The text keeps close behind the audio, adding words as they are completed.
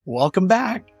Welcome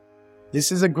back.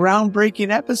 This is a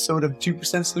groundbreaking episode of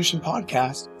 2% Solution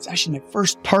Podcast. It's actually my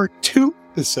first part 2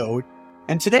 episode.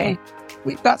 And today,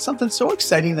 we've got something so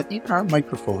exciting that even our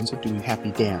microphones are doing happy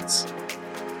dance.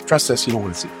 Trust us, you don't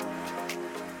want to see it.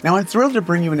 Now, I'm thrilled to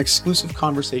bring you an exclusive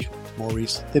conversation with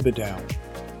Maurice Thibodeau,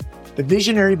 the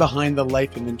visionary behind the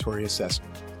Life Inventory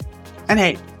Assessment. And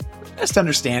hey, for best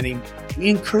understanding,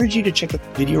 we encourage you to check out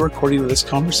the video recording of this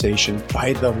conversation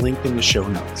via the link in the show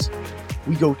notes.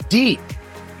 We go deep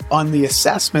on the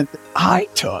assessment that I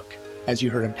took, as you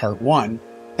heard in part 1,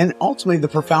 and ultimately the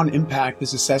profound impact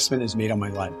this assessment has made on my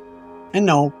life. And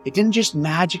no, it didn't just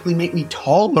magically make me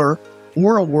taller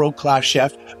or a world-class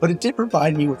chef, but it did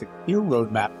provide me with a clear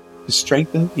roadmap to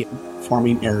strengthen the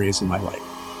performing areas in my life.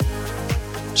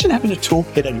 Imagine having a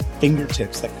toolkit at your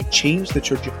fingertips that could change the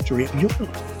trajectory of your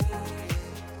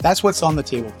life. That's what's on the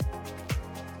table.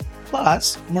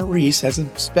 Plus, Maurice has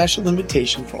a special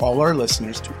invitation for all our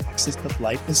listeners to access the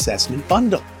Life Assessment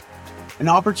Bundle, an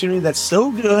opportunity that's so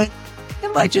good,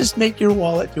 it might just make your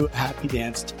wallet do a happy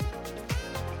dance too.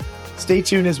 Stay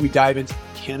tuned as we dive into the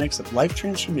mechanics of life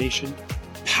transformation,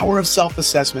 power of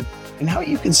self-assessment, and how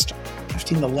you can start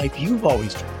crafting the life you've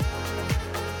always dreamed.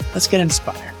 Let's get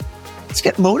inspired. Let's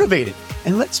get motivated,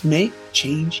 and let's make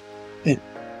change happen.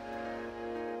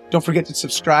 Don't forget to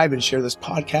subscribe and share this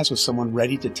podcast with someone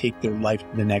ready to take their life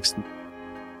to the next level.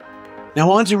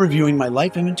 Now on to reviewing my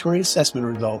life inventory assessment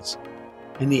results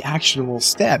and the actionable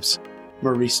steps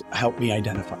Maurice helped me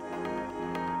identify.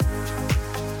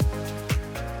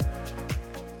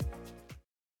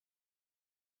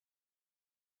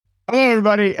 Hello,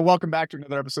 everybody, and welcome back to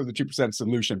another episode of the 2%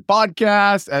 Solution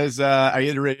Podcast. As I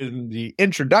iterated in the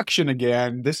introduction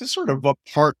again, this is sort of a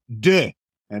part deux,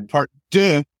 and part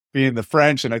deux being the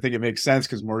French, and I think it makes sense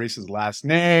because Maurice's last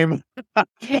name.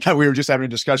 We were just having a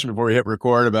discussion before we hit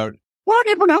record about, how do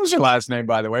you pronounce your last name,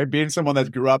 by the way? Being someone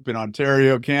that grew up in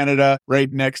Ontario, Canada, right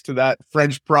next to that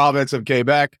French province of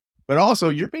Quebec, but also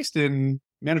you're based in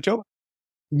Manitoba.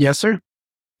 Yes, sir.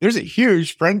 There's a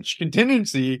huge French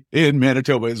contingency in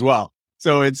Manitoba as well.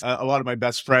 So it's a lot of my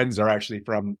best friends are actually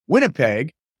from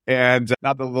Winnipeg, and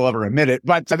not that they'll ever admit it,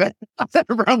 but they're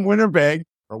from Winnipeg,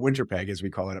 or Winterpeg as we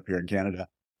call it up here in Canada.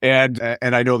 And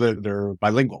I know that they're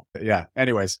bilingual. Yeah.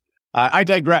 Anyways, I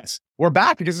digress. We're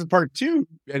back because it's part 2,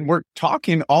 and we're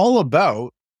talking all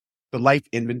about the life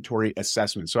inventory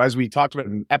assessment. So as we talked about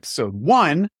in episode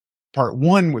 1, part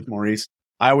 1 with Maurice,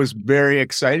 I was very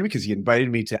excited because he invited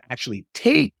me to actually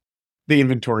take the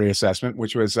inventory assessment,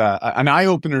 which was an eye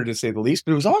opener to say the least,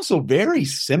 but it was also very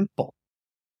simple.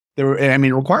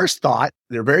 It requires thought.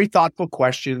 They're very thoughtful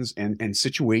questions and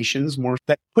situations more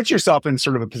that put yourself in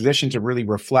sort of a position to really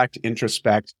reflect,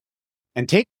 introspect, and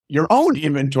take your own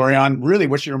inventory on really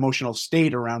what's your emotional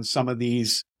state around some of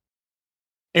these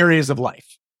areas of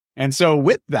life. And so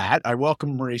with that, I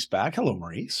welcome Maurice back. Hello,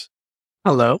 Maurice.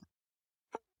 Hello.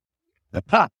 Do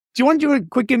you want to do a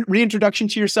quick reintroduction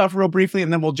to yourself real briefly,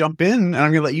 and then we'll jump in, and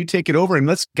I'm going to let you take it over, and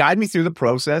let's guide me through the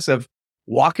process of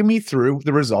walking me through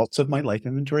the results of my life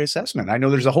inventory assessment. I know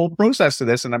there's a whole process to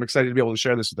this, and I'm excited to be able to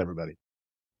share this with everybody.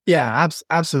 Yeah,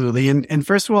 absolutely. And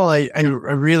first of all, I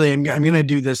really, I'm going to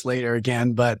do this later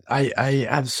again, but I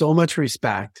have so much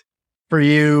respect for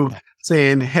you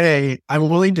saying, hey, I'm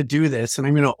willing to do this, and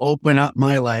I'm going to open up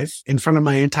my life in front of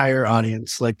my entire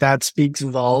audience. Like, that speaks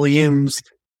volumes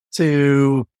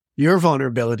to your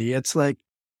vulnerability. It's like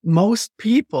most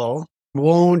people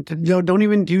don't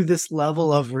even do this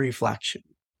level of reflection.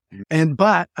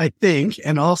 But I think,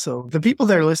 and also the people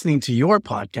that are listening to your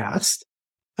podcast,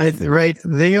 right,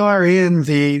 they are in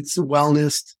the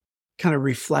wellness kind of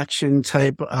reflection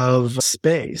type of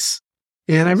space.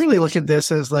 And I really look at this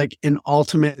as like an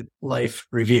ultimate life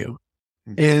review.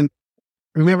 And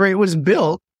remember, it was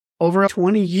built over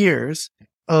 20 years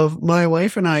of my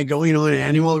wife and I going on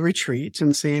annual retreats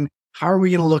and saying, how are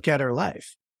we going to look at our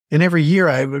life? And every year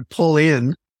I would pull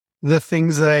in the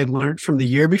things that I had learned from the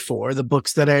year before, the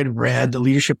books that I had read, the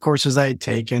leadership courses I had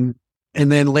taken.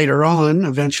 And then later on,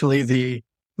 eventually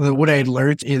what I had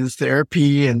learned in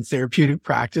therapy and therapeutic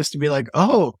practice to be like,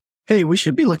 oh, hey, we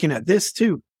should be looking at this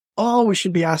too. Oh, we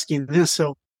should be asking this.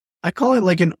 So I call it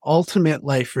like an ultimate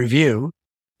life review.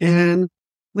 And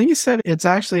like you said, it's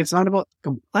not about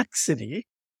complexity.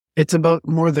 It's about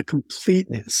more the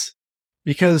completeness,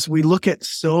 because we look at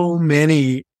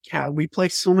we play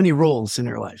so many roles in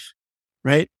our life,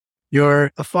 right?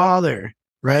 You're a father,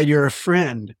 right? You're a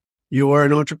friend. You're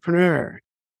an entrepreneur,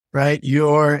 right?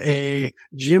 You're a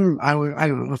gym. I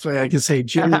don't know if I can say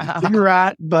gym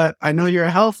rat, but I know you're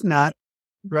a health nut,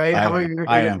 right?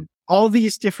 I am. All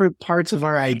these different parts of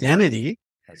our identity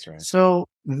That's right. So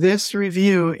this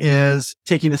review is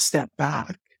taking a step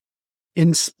back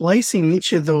in splicing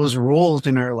each of those roles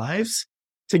in our lives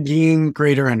to gain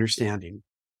greater understanding.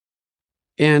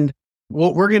 And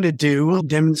what we're going to do,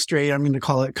 demonstrate, I'm going to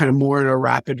call it kind of more a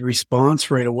rapid response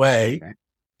right away. Okay.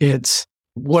 It's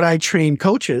what I train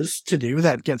coaches to do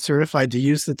that get certified to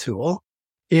use the tool.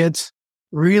 It's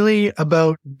really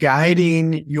about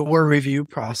guiding your review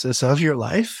process of your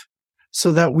life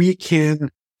so that we can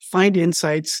find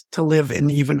insights to live an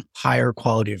even higher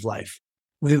quality of life.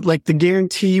 Like the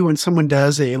guarantee when someone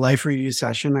does a life review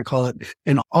session, I call it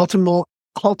an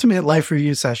ultimate life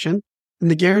review session. And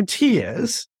the guarantee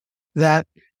is that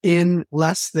in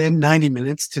less than 90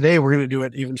 minutes, today we're going to do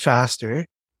it even faster,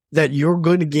 that you're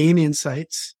going to gain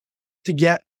insights to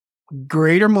get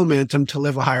greater momentum to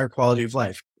live a higher quality of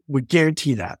life. We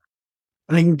guarantee that.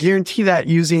 And I can guarantee that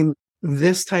using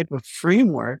this type of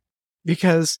framework,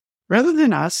 because rather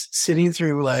than us sitting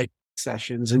through like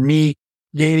sessions and me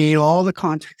gaining all the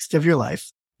context of your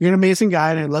life, you're an amazing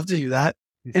guy and I'd love to do that.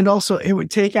 And also it would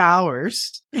take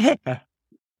hours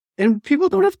and people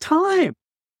don't have time.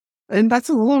 And that's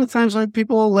a lot of times when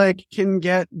people like can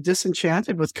get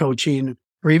disenchanted with coaching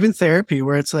or even therapy,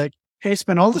 where it's like, hey,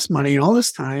 spend all this money and all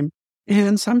this time.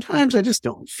 And sometimes I just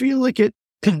don't feel like it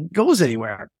goes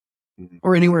anywhere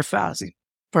or anywhere fast.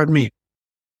 Pardon me.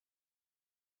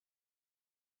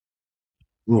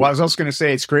 Well, I was also going to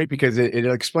say it's great because it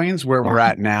explains where we're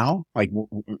at now. Like,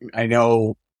 I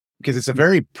know because it's a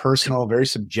very personal, very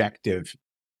subjective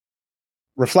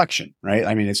reflection, right?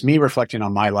 I mean, it's me reflecting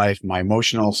on my life, my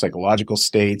emotional, psychological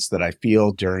states that I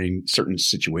feel during certain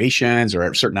situations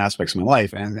or certain aspects of my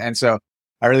life. And so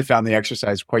I really found the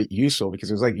exercise quite useful because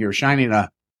it was like you were shining a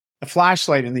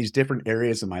flashlight in these different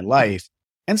areas of my life.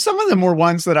 And some of them were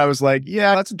ones that I was like,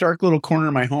 yeah, that's a dark little corner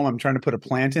of my home. I'm trying to put a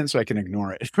plant in so I can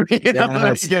ignore it.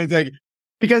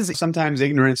 Because sometimes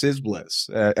ignorance is bliss,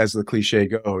 as the cliche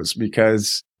goes,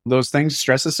 because those things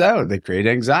stress us out. They create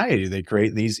anxiety. They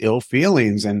create these ill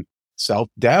feelings and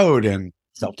self-doubt and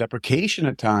self-deprecation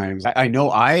at times. I know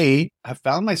I have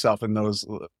found myself in those,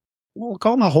 we'll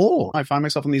call them a hole. I find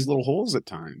myself in these little holes at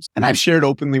times. And I've shared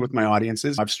openly with my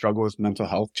audiences. I've struggled with mental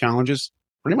health challenges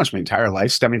pretty much my entire life,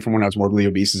 stemming from when I was morbidly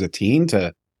obese as a teen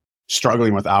to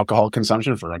struggling with alcohol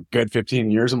consumption for a good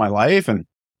 15 years of my life. And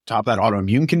top that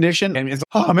autoimmune condition. And it's,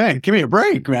 oh man, give me a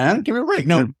break, man. Give me a break.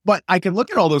 No, but I can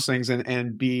look at all those things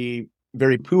and be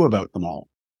very poo about them all.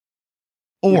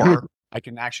 Or I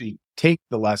can actually take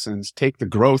the lessons, take the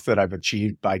growth that I've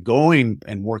achieved by going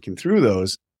and working through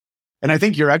those. And I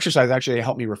think your exercise actually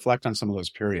helped me reflect on some of those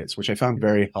periods, which I found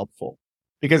very helpful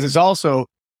because it's also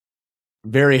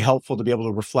very helpful to be able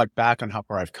to reflect back on how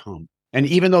far I've come. And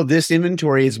even though this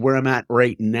inventory is where I'm at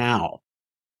right now,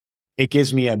 it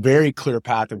gives me a very clear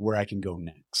path of where I can go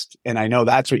next. And I know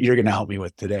that's what you're going to help me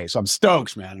with today. So I'm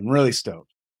stoked, man. I'm really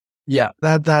stoked. Yeah,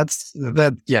 that's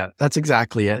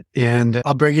exactly it. And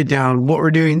I'll break it down. What we're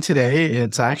doing today,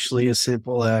 it's actually as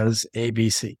simple as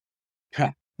ABC.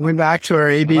 Going back to our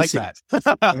ABC. I like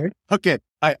that. Okay.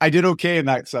 I did okay in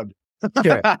that subject.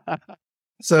 Okay.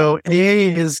 So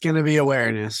A is going to be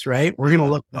awareness, right? We're going to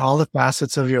look at all the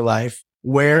facets of your life.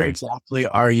 Where exactly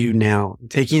are you now?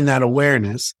 Taking that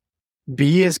awareness.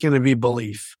 B is going to be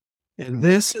belief. And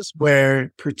this is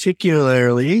where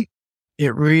particularly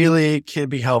it really can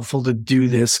be helpful to do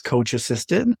this coach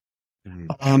assisted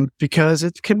because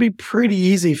it can be pretty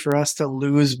easy for us to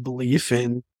lose belief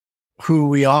in who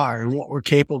we are and what we're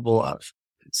capable of.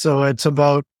 So it's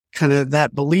about kind of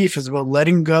that belief is about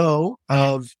letting go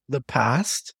of the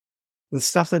past, the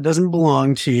stuff that doesn't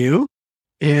belong to you,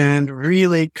 and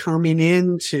really coming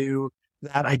into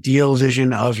that ideal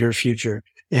vision of your future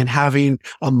and having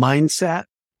a mindset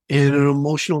and an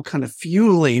emotional kind of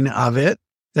fueling of it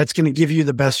that's going to give you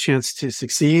the best chance to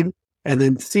succeed. And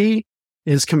then C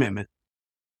is commitment.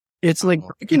 It's like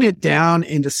breaking it down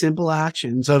into simple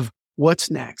actions of what's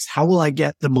next. How will I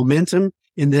get the momentum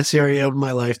in this area of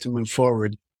my life to move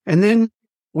forward? And then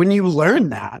when you learn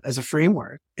that as a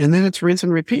framework, and then it's rinse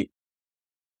and repeat,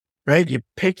 right? You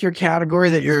pick your category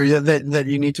that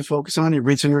you need to focus on, you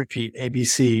rinse and repeat,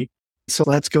 ABC. So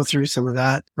let's go through some of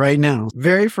that right now.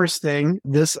 Very first thing,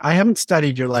 I haven't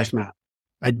studied your life map.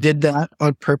 I did that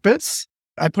on purpose.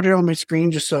 I put it on my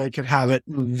screen just so I could have it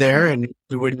there and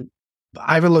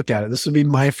I haven't looked at it. This would be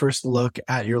my first look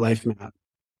at your life map.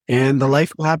 And the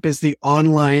life map is the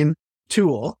online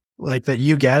tool like that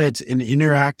you get. It's an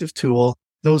interactive tool.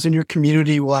 Those in your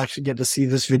community will actually get to see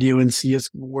this video and see us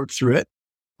work through it.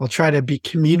 I'll try to be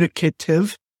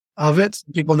communicative of it. So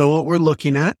people know what we're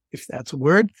looking at, if that's a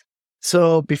word.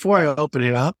 So before I open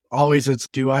it up, always it's,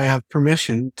 do I have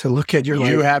permission to look at your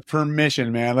life? You have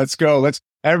permission, man. Let's go.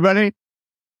 Everybody,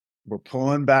 we're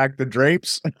pulling back the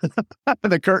drapes,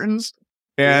 the curtains,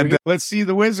 and let's see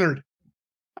the wizard.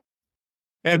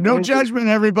 And no judgment,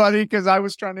 everybody, because I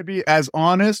was trying to be as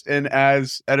honest and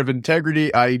as out of integrity.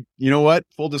 You know what?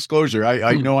 Full disclosure.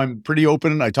 I know I'm pretty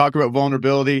open. I talk about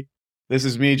vulnerability. This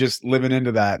is me just living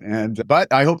into that.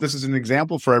 But I hope this is an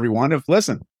example for everyone of,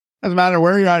 listen, doesn't matter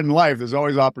where you're at in life, there's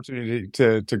always opportunity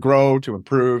to grow, to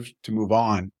improve, to move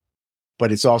on.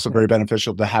 But it's also very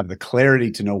beneficial to have the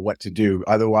clarity to know what to do.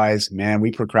 Otherwise, man,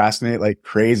 we procrastinate like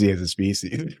crazy as a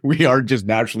species. We are just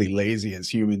naturally lazy as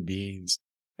human beings.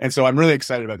 And so I'm really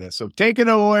excited about this. So take it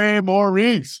away,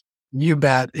 Maurice. You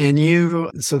bet.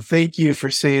 So thank you for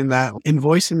saying that and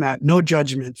voicing that, no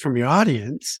judgment from your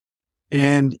audience.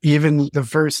 And even the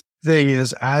first thing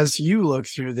is, as you look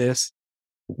through this,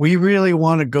 we really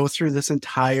want to go through this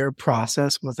entire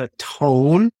process with a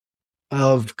tone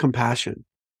of compassion.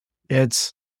 And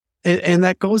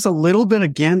that goes a little bit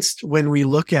against when we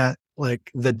look at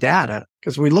like the data,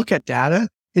 because we look at data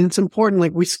and it's important.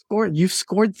 Like you've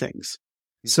scored things.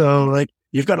 So like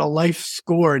you've got a life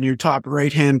score in your top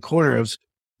right-hand corner of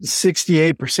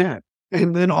 68%.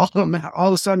 And then all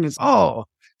of a sudden it's,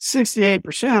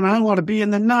 68%. I want to be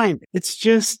in the 9. It's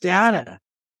just data.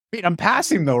 Wait, I'm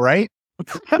passing though, right?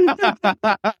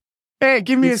 Hey,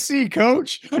 give me a C,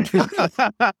 coach.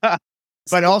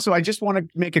 But also, I just want to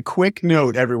make a quick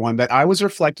note, everyone, that I was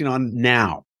reflecting on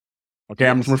now. Okay,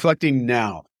 I'm reflecting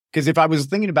now. Because if I was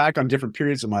thinking back on different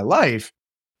periods of my life,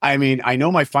 I mean, I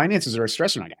know my finances are a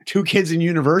stressor. I got 2 kids in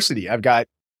university.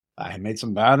 I made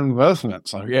some bad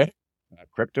investments. Okay.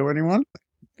 Crypto, anyone?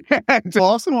 And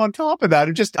also on top of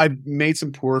that, I've made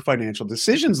some poor financial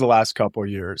decisions the last couple of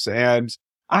years, and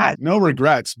I had no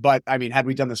regrets. But I mean, had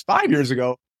we done this 5 years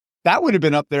ago, that would have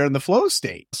been up there in the flow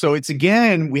state. So it's,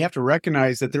 again, we have to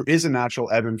recognize that there is a natural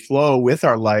ebb and flow with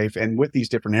our life and with these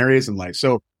different areas in life.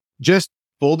 So just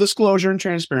full disclosure and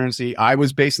transparency, I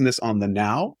was basing this on the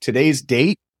now, today's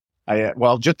date.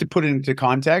 Just to put it into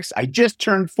context, I just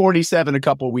turned 47 a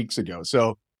couple of weeks ago.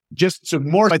 So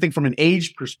more, I think from an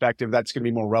age perspective, that's going to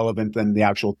be more relevant than the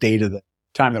actual date of the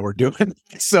time that we're doing.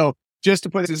 So just to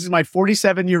put this is my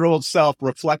 47-year-old self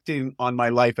reflecting on my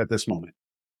life at this moment.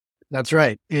 That's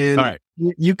right. And all right,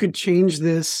 you could change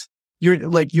this. Your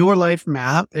life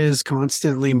map is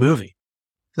constantly moving.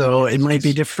 So it might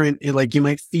be different. You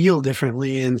might feel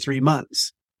differently in 3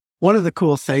 months. One of the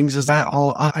cool things is that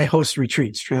I host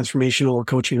retreats, transformational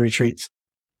coaching retreats,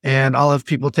 and I'll have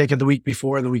people take it the week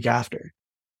before and the week after.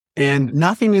 And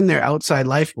nothing in their outside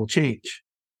life will change,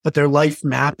 but their life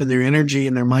map and their energy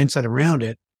and their mindset around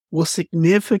it will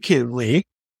significantly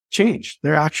change.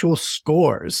 Their actual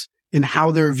scores in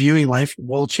how they're viewing life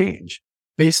will change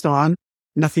based on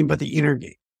nothing but the inner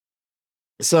game.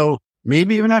 So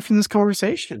maybe even after this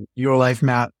conversation, your life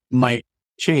map might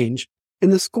change.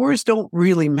 And the scores don't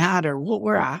really matter. What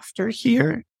we're after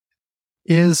here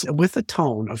is with a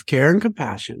tone of care and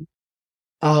compassion,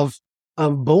 of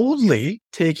boldly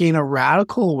taking a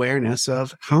radical awareness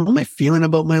of how am I feeling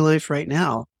about my life right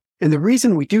now? And the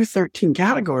reason we do 13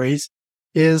 categories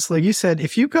is, like you said,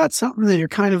 if you've got something that you're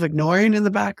kind of ignoring in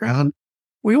the background,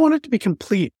 we want it to be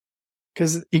complete,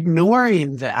 because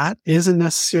ignoring that isn't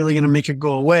necessarily going to make it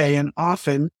go away. And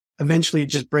often, eventually it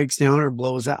just breaks down or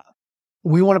blows up.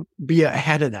 We want to be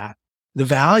ahead of that. The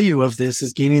value of this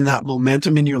is gaining that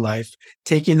momentum in your life,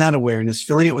 taking that awareness,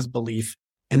 filling it with belief,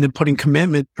 and then putting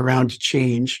commitment around to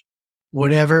change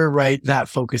whatever, that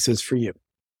focus is for you.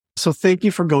 So thank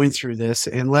you for going through this.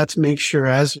 And let's make sure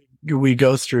as we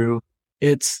go through,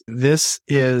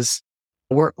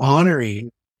 we're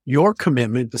honoring your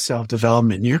commitment to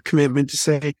self-development, your commitment to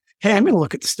say, hey, I'm going to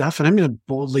look at the stuff and I'm going to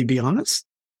boldly be honest.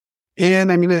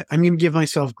 And I'm going to give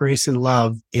myself grace and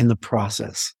love in the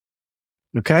process.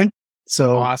 Okay.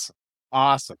 So awesome.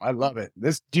 I love it.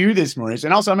 Let's do this, Maurice.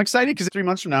 And also I'm excited because 3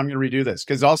 months from now, I'm going to redo this,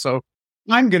 because also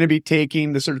I'm going to be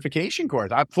taking the certification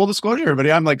course. Full disclosure,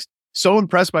 everybody, I'm so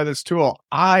impressed by this tool.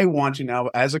 I want to now,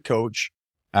 as a coach,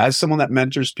 as someone that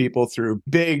mentors people through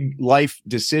big life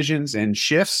decisions and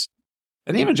shifts,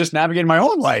 and even just navigating my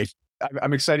own life,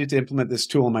 I'm excited to implement this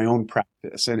tool in my own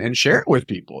practice and share it with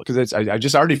people, because I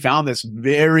just already found this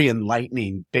very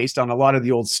enlightening based on a lot of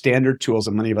the old standard tools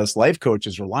that many of us life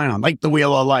coaches rely on, like the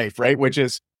wheel of life, right? Which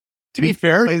is, to be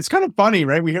fair, it's kind of funny,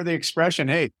 right? We hear the expression,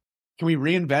 hey, can we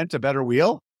reinvent a better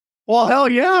wheel? Well, hell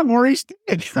yeah, Maurice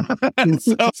did.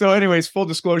 So anyways, full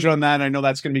disclosure on that. I know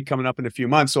that's going to be coming up in a few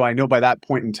months. So I know by that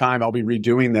point in time, I'll be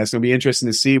redoing this. It'll be interesting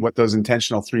to see what those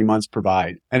intentional 3 months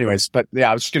provide. Anyways, but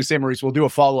yeah, I was just going to say, Maurice, we'll do a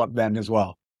follow-up then as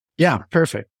well. Yeah,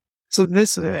 perfect. So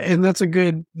this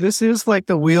is like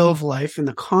the wheel of life in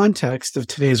the context of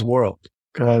today's world,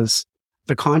 because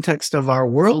the context of our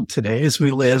world today is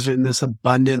we live in this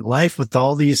abundant life with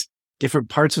all these different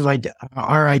parts of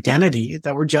our identity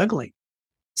that we're juggling.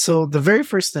 So the very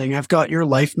first thing, I've got your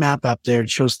life map up there. It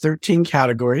shows 13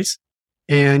 categories,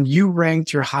 and you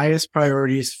ranked your highest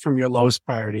priorities from your lowest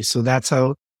priorities. So that's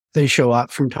how they show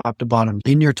up from top to bottom.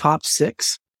 In your top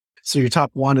 6, so your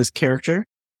top 1 is character.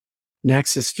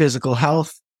 Next is physical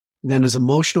health, then is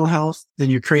emotional health, then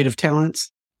your creative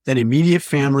talents, then immediate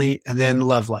family, and then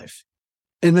love life.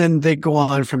 And then they go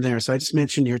on from there. So I just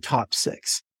mentioned your top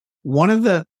 6. One of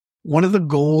the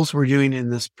goals we're doing in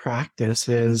this practice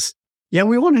is,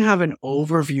 we want to have an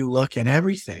overview look at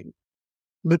everything.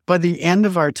 But by the end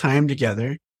of our time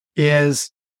together is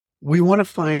we want to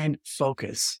find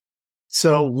focus.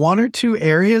 So 1 or 2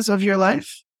 areas of your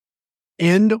life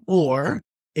and or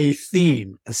a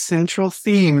theme, a central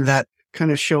theme that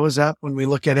kind of shows up when we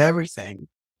look at everything,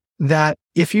 that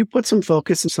if you put some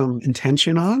focus and some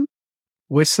intention on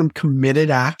with some committed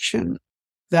action,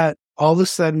 that all of a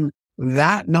sudden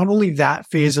that not only that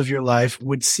phase of your life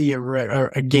would see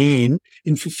a gain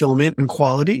in fulfillment and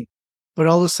quality, but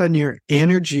all of a sudden your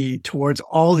energy towards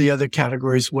all the other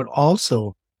categories would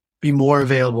also be more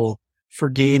available for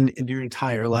gain in your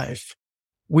entire life.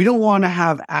 We don't want to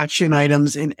have action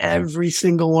items in every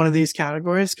single one of these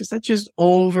categories because that's just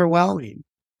overwhelming.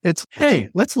 It's, hey,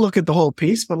 let's look at the whole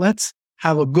piece, but let's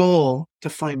have a goal to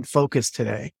find focus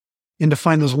today and to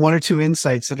find those 1 or 2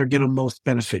 insights that are going to most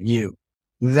benefit you.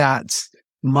 That's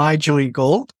my joint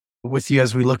goal with you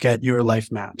as we look at your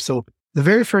life map. So the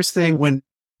very first thing, when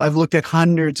I've looked at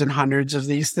hundreds and hundreds of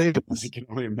these things, I can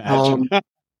only imagine.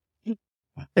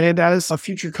 And as a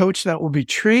future coach that will be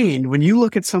trained, when you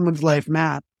look at someone's life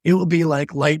map, it will be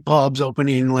like light bulbs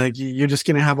opening. Like you're just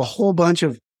going to have a whole bunch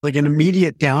of like an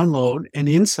immediate download and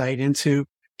insight into,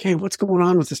 okay, what's going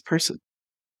on with this person?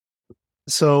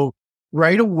 So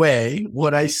right away,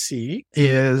 what I see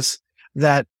is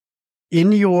that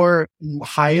in your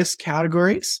highest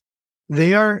categories,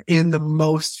 they are in the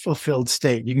most fulfilled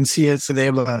state. You can see it. So they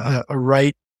have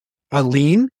a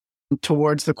lean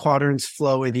towards the quadrants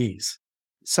flow and ease.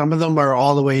 Some of them are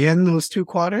all the way in those 2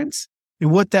 quadrants.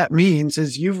 And what that means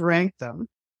is you've ranked them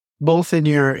both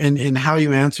in how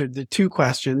you answered the 2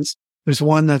 questions. There's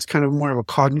one that's kind of more of a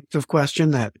cognitive question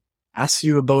that asks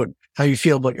you about how you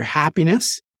feel about your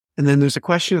happiness. And then there's a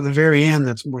question at the very end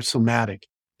that's more somatic.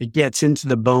 It gets into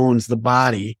the bones, the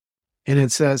body. And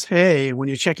it says, hey, when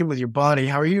you check in with your body,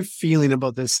 how are you feeling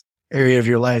about this area of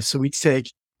your life? So we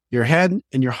take your head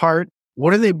and your heart.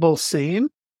 What are they both saying?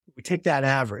 We take that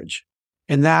average.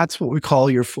 And that's what we call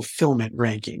your fulfillment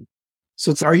ranking.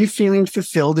 So it's, are you feeling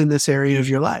fulfilled in this area of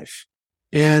your life?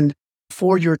 And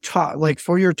for your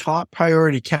top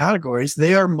priority categories,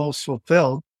 they are most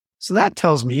fulfilled. So that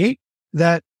tells me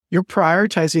that you're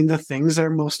prioritizing the things that are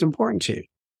most important to you.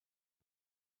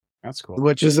 That's cool.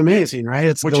 Which is amazing,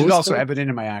 right? Which is also evident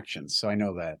in my actions. So I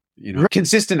know that,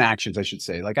 consistent actions, I should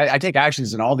say. Like I take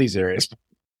actions in all these areas.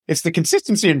 It's the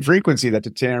consistency and frequency that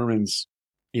determines,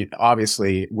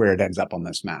 obviously, where it ends up on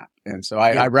this map. And so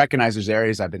I recognize there's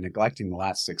areas I've been neglecting the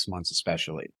last 6 months,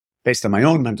 especially based on my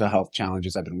own mental health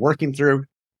challenges I've been working through.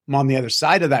 I'm on the other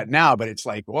side of that now, but it's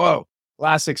like, whoa,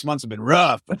 last 6 months have been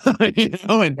rough,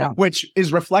 which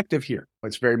is reflective here.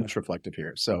 It's very much reflective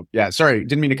here. So yeah, sorry,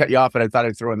 didn't mean to cut you off, but I thought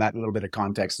I'd throw in that little bit of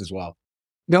context as well.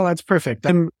 No, that's perfect.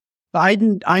 I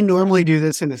normally do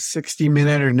this in a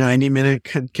 60-minute or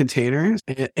 90-minute container.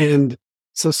 And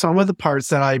so some of the parts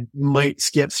that I might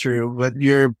skip through, but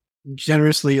you're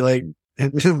generously like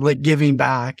giving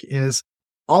back, is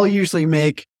I'll usually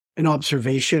make an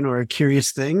observation or a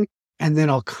curious thing, and then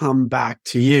I'll come back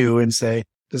to you and say,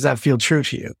 does that feel true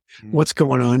to you? Mm-hmm. What's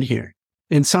going on here?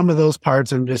 And some of those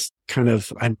parts I'm just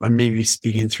I'm maybe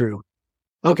speaking through.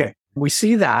 Okay, we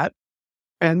see that.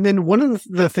 And then one of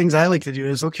the things I like to do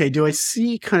is, okay, do I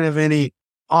see kind of any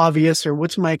obvious, or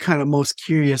what's my kind of most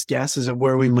curious guesses of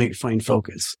where we might find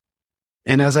focus?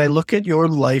 And as I look at your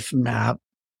life map,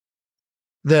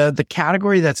 the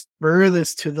category that's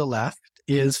furthest to the left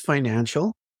is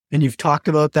financial. And you've talked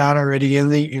about that already in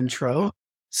the intro.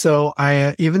 So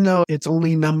even though it's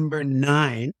only number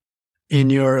 9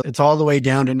 it's all the way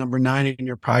down to number 9 in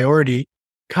your priority,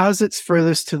 because it's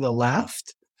furthest to the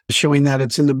left, showing that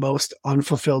it's in the most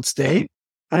unfulfilled state,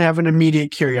 I have an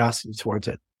immediate curiosity towards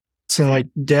it. So I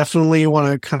definitely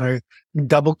want to kind of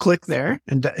double click there.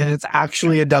 And it's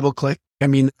actually a double click. I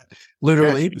mean,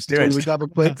 literally, when we double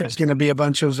click, there's going to be a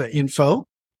bunch of info.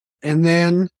 And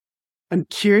then I'm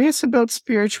curious about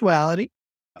spirituality.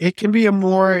 It can be a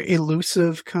more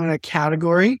elusive kind of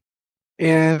category.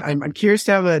 And I'm curious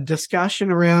to have a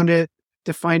discussion around it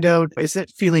to find out, is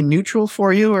it feeling neutral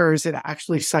for you or is it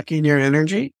actually sucking your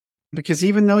energy? Because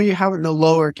even though you have it in the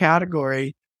lower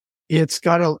category, it's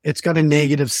got a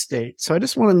negative state. So I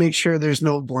just want to make sure there's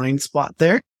no blind spot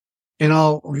there. And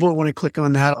when I click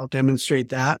on that, I'll demonstrate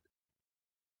that.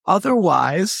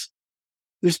 Otherwise,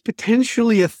 there's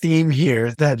potentially a theme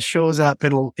here that shows up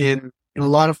in a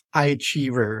lot of high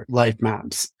achiever life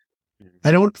maps.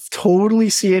 I don't totally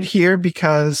see it here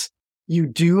because you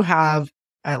do have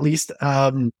at least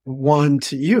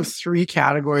you have 3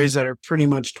 categories that are pretty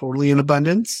much totally in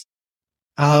abundance.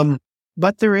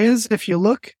 But there is, if you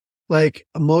look, like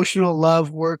emotional,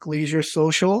 love, work, leisure,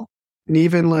 social, and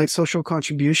even like social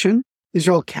contribution, these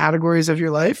are all categories of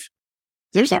your life.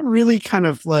 There's a really kind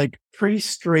of like pretty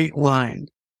straight line.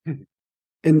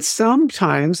 And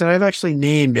sometimes, and I've actually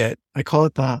named it, I call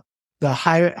it the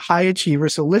high achiever.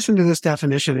 So listen to this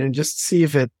definition and just see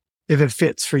if it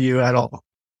fits for you at all.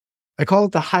 I call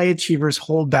it the high achievers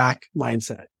hold back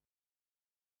mindset.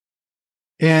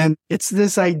 And it's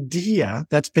this idea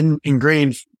that's been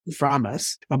ingrained from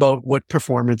us about what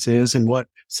performance is and what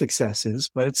success is.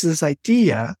 But it's this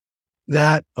idea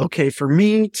that, okay, for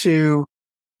me to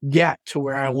get to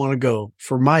where I want to go,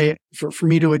 for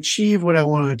me to achieve what I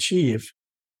want to achieve,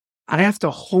 I have to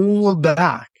hold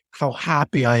back how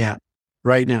happy I am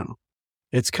right now.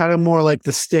 It's kind of more like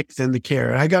the stick than the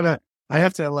carrot. I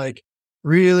have to like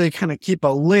really kind of keep a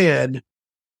lid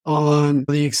on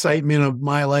the excitement of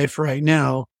my life right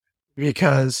now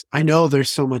because I know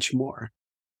there's so much more.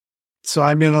 So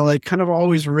I'm going to like kind of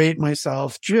always rate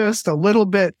myself just a little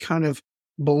bit kind of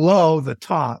below the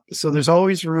top. So there's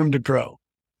always room to grow.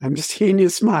 I'm just seeing you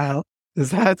smile. Does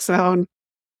that sound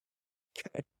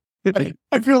okay?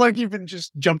 I feel like you've been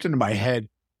just jumped into my head.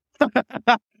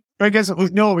 I guess,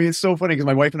 no, it's so funny because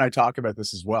my wife and I talk about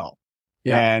this as well.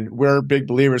 Yeah. And we're big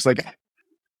believers. Like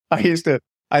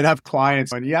I'd have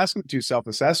clients and you ask them to do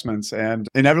self-assessments and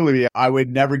inevitably I would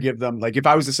never give them, like if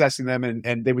I was assessing them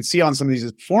and they would see on some of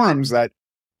these forums that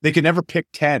they could never pick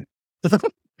 10.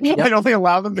 I'd only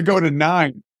allow them to go to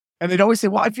 9. And they'd always say,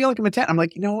 well, I feel like I'm a 10. I'm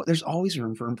like, there's always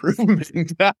room for improvement.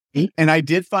 And I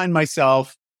did find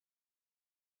myself,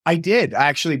 I did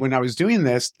actually, when I was doing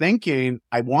this, thinking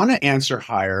I want to answer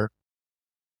higher,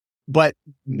 but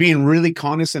being really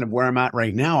cognizant of where I'm at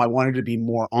right now, I wanted to be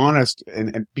more honest.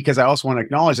 And because I also want to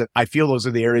acknowledge that I feel those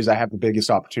are the areas I have the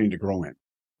biggest opportunity to grow in.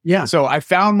 Yeah. So I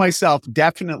found myself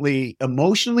definitely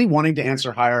emotionally wanting to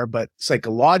answer higher, but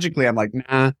psychologically, I'm like,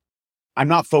 nah, I'm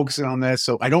not focusing on this.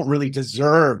 So I don't really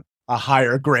deserve a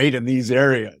higher grade in these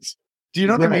areas. Do you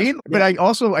know what I mean? But I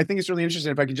think it's really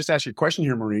interesting. If I can just ask you a question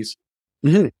here, Maurice,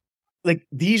 like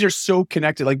these are so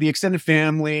connected, like the extended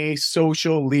family,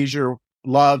 social, leisure,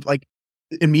 love, like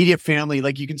immediate family,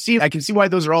 like I can see why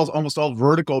those are almost all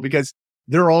vertical because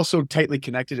they're all so tightly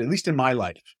connected, at least in my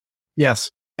life.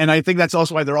 Yes. And I think that's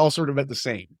also why they're all sort of at the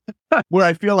same, where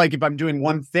I feel like if I'm doing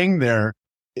one thing there,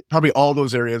 probably all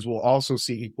those areas will also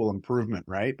see equal improvement,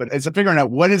 right? But it's figuring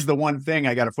out what is the one thing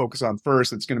I got to focus on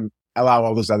first that's going to allow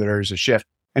all those other areas to shift.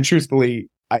 And truthfully,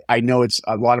 I know it's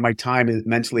a lot of my time is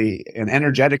mentally and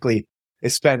energetically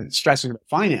is spent stressing about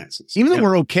finances, even though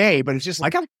we're okay, but it's just, I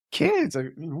got kids,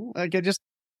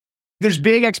 there's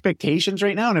big expectations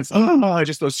right now. And it's,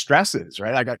 just those stresses,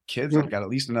 right? I got kids. I've got at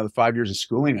least another 5 years of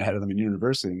schooling ahead of them in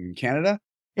university in Canada.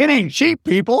 It ain't cheap,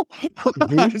 people.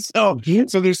 So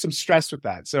there's some stress with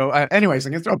that. So anyways,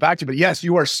 I'm going to throw it back to you, but yes,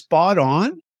 you are spot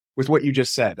on with what you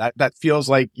just said. That feels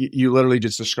like you literally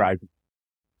just described it.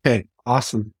 Okay.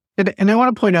 Awesome. And I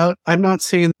want to point out, I'm not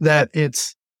saying that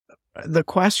the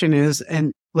question is,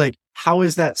 and like, how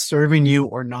is that serving you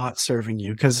or not serving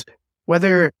you? Because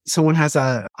whether someone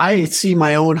I see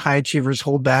my own high achievers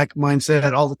hold back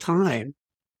mindset all the time.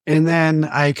 And then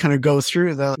I kind of go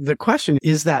through the question,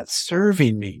 is that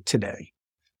serving me today?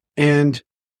 And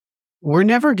we're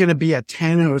never going to be a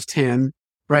 10 out of 10,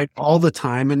 right? All the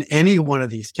time in any one of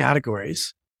these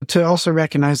categories. To also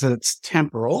recognize that it's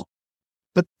temporal.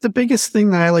 But the biggest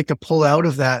thing that I like to pull out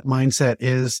of that mindset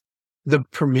is the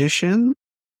permission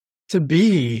to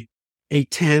be a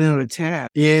 10 out of 10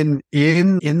 in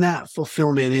that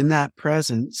fulfillment, in that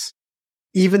presence,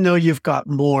 even though you've got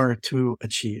more to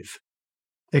achieve.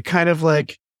 It kind of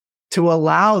like to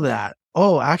allow that,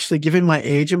 actually given my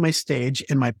age and my stage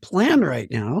and my plan right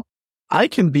now, I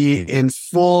can be in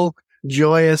full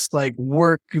joyous, like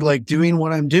work, like doing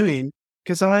what I'm doing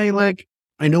because I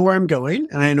know where I'm going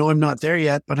and I know I'm not there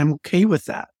yet, but I'm okay with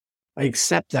that. I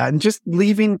accept that and just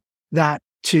leaving that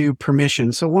to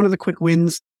permission. So one of the quick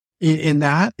wins in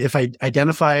that, if I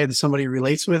identify that somebody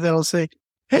relates with it, I'll say,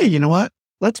 hey, you know what?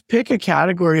 Let's pick a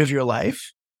category of your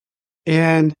life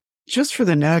And just for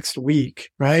the next week,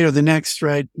 right? Or the next,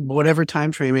 right? Whatever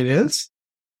time frame it is,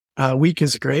 week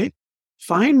is great.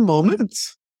 Find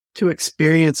moments to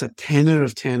experience a 10 out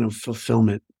of 10 of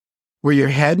fulfillment where your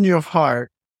head and your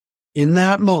heart in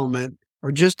that moment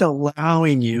are just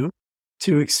allowing you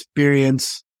to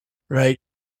experience, right?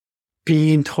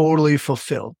 Being totally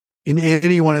fulfilled in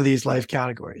any one of these life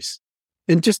categories,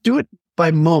 and just do it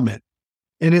by moment.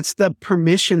 And it's the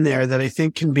permission there that I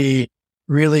think can be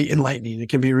really enlightening. It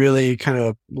can be really kind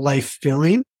of life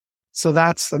filling. So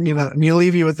that's, I'm going to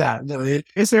leave you with that.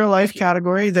 Is there a life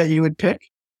category that you would pick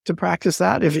to practice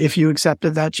that if you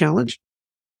accepted that challenge?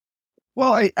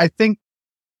 Well, I think,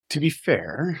 to be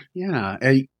fair, yeah,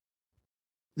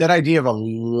 that idea of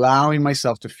allowing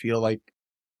myself to feel like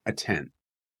a 10.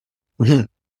 Mm-hmm.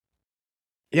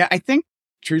 Yeah, I think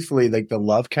truthfully, like the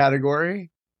love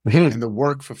category Mm-hmm. and the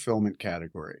work fulfillment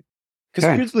category. Because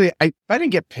Okay. truthfully, if I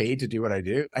didn't get paid to do what I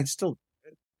do, I'd still,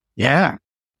 Yeah.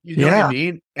 you know what I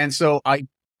mean? And so I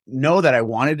know that I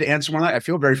wanted to answer one of that. I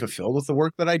feel very fulfilled with the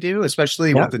work that I do,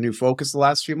 especially with the new focus the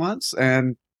last few months.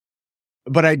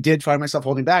 But I did find myself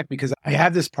holding back because I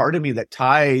have this part of me that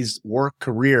ties work,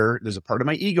 career. There's a part of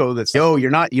my ego that's, you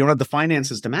don't have the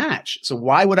finances to match. So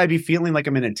why would I be feeling like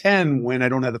I'm in a 10 when I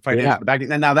don't have the finances to back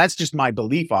it? And now that's just my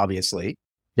belief, obviously.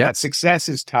 Yeah. That success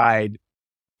is tied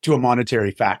to a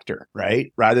monetary factor,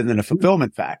 right? Rather than a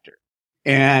fulfillment factor.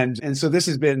 And so this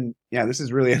has been, this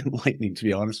is really enlightening, to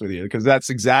be honest with you, because that's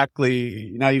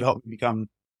exactly, now you've helped me become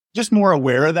just more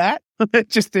aware of that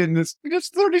just in this,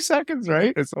 just 30 seconds,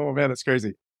 right? Oh man, it's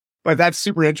crazy. But that's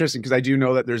super interesting because I do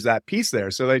know that there's that piece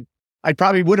there. So I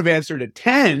probably would have answered a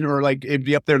 10 or like it'd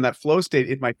be up there in that flow state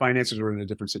if my finances were in a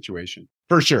different situation,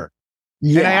 for sure.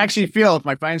 Yeah. And I actually feel if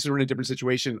my finances were in a different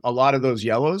situation, a lot of those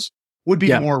yellows would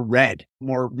be more red,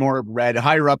 more red,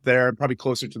 higher up there, probably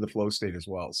closer to the flow state as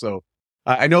well. So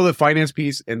I know the finance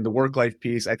piece and the work-life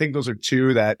piece, I think those are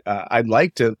two that I'd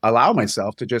like to allow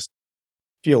myself to just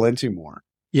feel into more.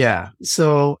 Yeah.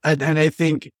 So, and I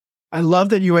think I love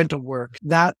that you went to work.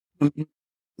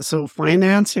 So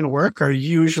finance and work are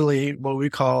usually what we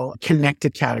call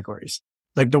connected categories,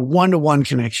 like the one-to-one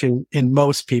connection in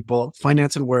most people,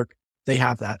 finance and work, they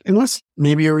have that, unless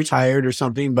maybe you're retired or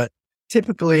something, but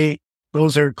typically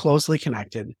those are closely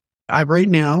connected. Right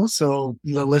now, so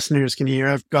the listeners can hear,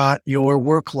 I've got your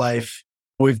work life.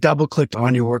 We've double clicked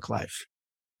on your work life.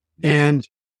 And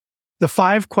the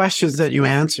 5 questions that you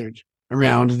answered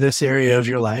around this area of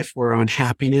your life were on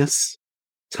happiness,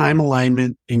 time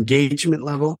alignment, engagement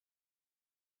level,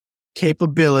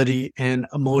 capability, and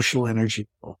emotional energy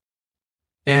level.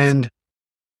 And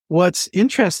what's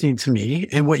interesting to me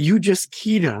and what you just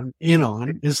keyed in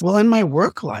on is, well, in my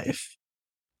work life,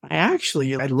 I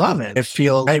love it. I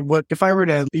feel like if I were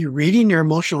to be reading your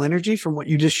emotional energy from what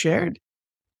you just shared,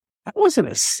 that wasn't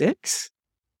a 6.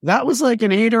 That was like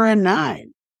an 8 or a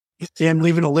 9. See, I'm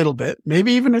leaving a little bit,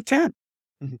 maybe even a 10,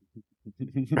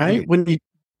 right? When you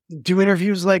do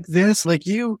interviews like this, like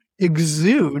you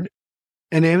exude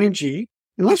an energy,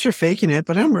 unless you're faking it,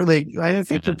 but I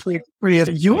think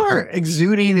you're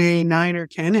exuding a 9 or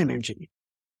 10 energy,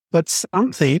 but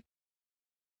something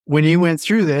when you went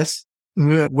through this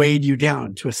weighed you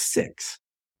down to a 6.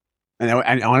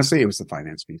 And honestly, it was the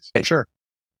finance piece. Sure.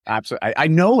 Absolutely. I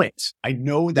know it. I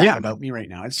know that about me right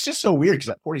now. It's just so weird because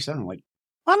at 47, I'm like,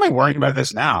 why am I worrying about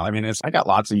this now? I mean, I got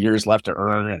lots of years left to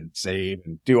earn and save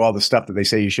and do all the stuff that they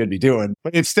say you should be doing.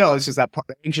 But it's just that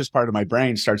the anxious part of my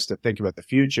brain starts to think about the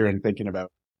future and thinking about,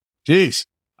 geez,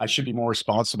 I should be more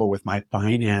responsible with my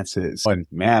finances. And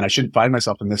man, I shouldn't find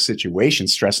myself in this situation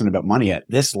stressing about money at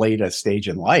this late a stage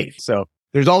in life. So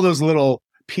there's all those little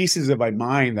pieces of my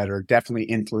mind that are definitely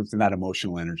influencing that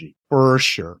emotional energy. For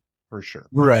sure.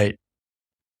 Right.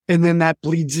 And then that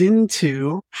bleeds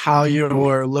into how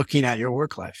you're looking at your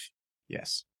work life.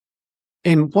 Yes.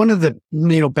 And one of the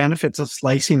benefits of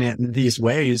slicing it in these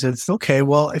ways is, okay,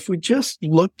 well, if we just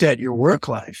looked at your work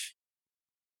life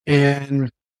and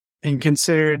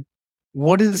considered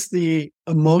what is the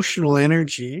emotional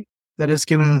energy that is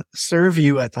going to serve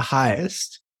you at the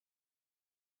highest,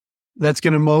 that's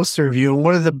going to most serve you, and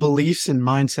what are the beliefs and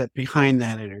mindset behind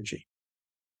that energy?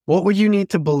 What would you need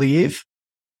to believe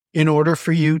in order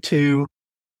for you to,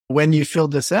 when you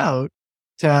filled this out,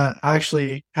 to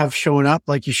actually have shown up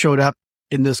like you showed up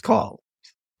in this call,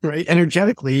 right?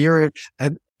 Energetically, you're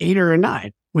an 8 or a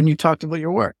 9 when you talked about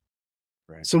your work.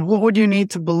 Right. So what would you need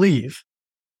to believe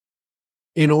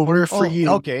in order for you?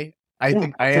 Okay. I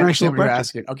think I understand what you're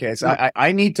asking. Okay. So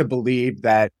I need to believe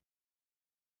that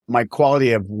my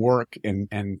quality of work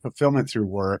and fulfillment through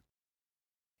work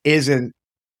isn't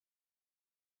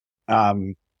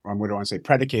what do I want to say,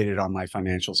 predicated on my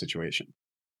financial situation.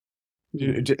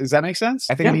 Does that make sense?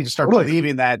 I think I need to start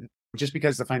believing that just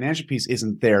because the financial piece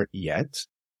isn't there yet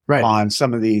on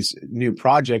some of these new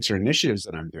projects or initiatives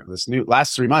that I'm doing, this new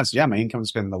last 3 months, my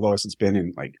income's been the lowest it's been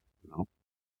in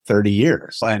 30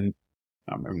 years. And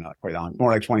not quite that long,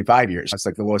 more like 25 years. That's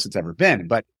like the lowest it's ever been.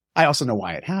 But I also know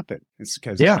why it happened. It's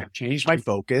because I changed my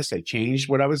focus. I changed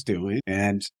what I was doing,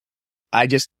 and I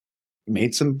just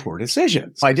made some poor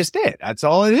decisions. I just did. That's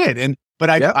all I did. But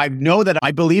I know that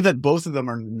I believe that both of them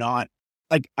are not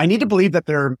I need to believe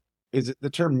that is the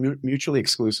term mutually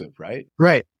exclusive, right?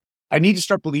 Right. I need to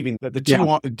start believing that the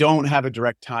two don't have a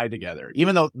direct tie together,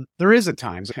 even though there is at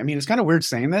times. I mean, it's kind of weird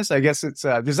saying this. I guess it's,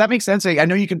 does that make sense? I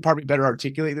know you can probably better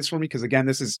articulate this for me because again,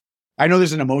 I know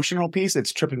there's an emotional piece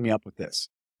that's tripping me up with this.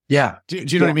 Yeah. Do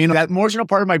you know what I mean? That emotional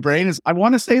part of my brain is, I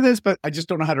want to say this, but I just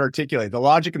don't know how to articulate. The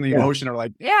logic and the emotion are I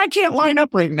can't line up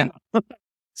right now.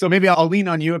 So maybe I'll lean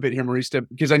on you a bit here, Maurice,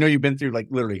 because I know you've been through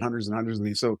literally hundreds and hundreds of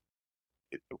these. So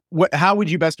how would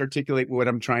you best articulate what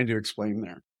I'm trying to explain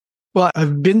there? Well,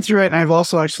 I've been through it, and I've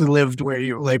also actually lived where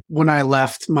when I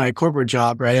left my corporate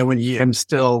job, right? I'm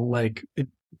still it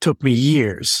took me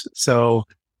years. So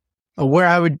where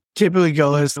I would typically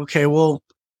go is, okay, well,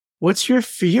 what's your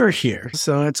fear here?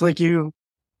 So it's and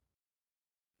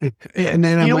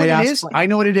then I might ask, I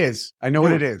know what it is. I know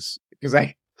what it is because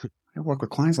I work with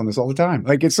clients on this all the time.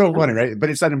 It's so funny, right? But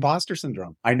it's that imposter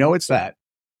syndrome. I know it's that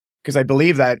because I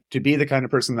believe that to be the kind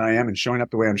of person that I am and showing up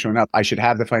the way I'm showing up, I should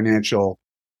have the financial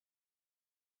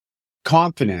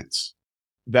confidence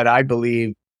that I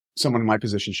believe someone in my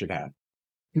position should have.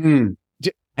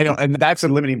 I don't, and that's a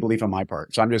limiting belief on my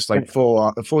part. So I'm just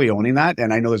fully owning that.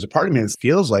 And I know there's a part of me that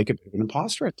feels like a bit of an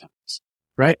imposter at times.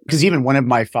 Right. Because even one of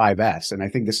my 5S, and I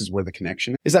think this is where the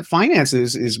connection is that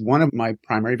finances is one of my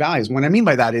primary values. What I mean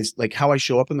by that is how I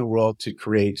show up in the world to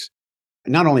create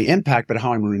not only impact, but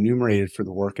how I'm remunerated for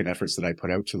the work and efforts that I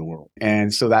put out to the world.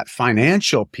 And so that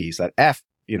financial piece, that F,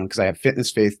 because I have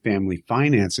fitness, faith, family,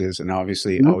 finances, and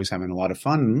obviously always having a lot of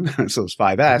fun. So it's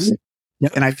 5S.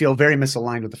 Yep. And I feel very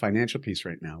misaligned with the financial piece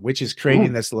right now, which is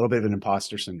creating this little bit of an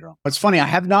imposter syndrome. It's funny. I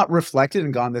have not reflected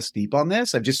and gone this deep on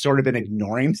this. I've just sort of been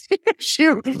ignoring the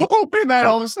issue, hoping that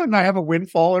all of a sudden I have a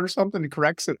windfall or something that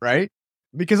corrects it, right?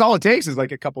 Because all it takes is a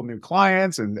couple new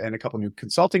clients and a couple new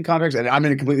consulting contracts, and I'm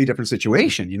in a completely different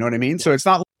situation. You know what I mean? So it's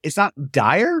not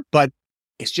dire, but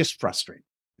it's just frustrating.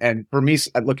 And for me,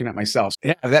 looking at myself,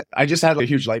 I just had a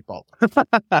huge light bulb.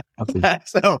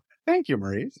 So thank you,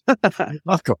 Maurice.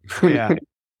 Welcome.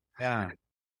 Yeah.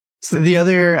 So the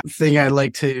other thing I'd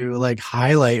like to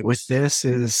highlight with this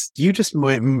is you just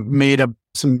made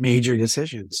some major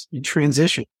decisions. You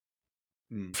transitioned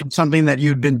from something that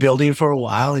you'd been building for a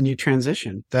while, and you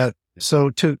transitioned that. So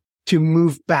to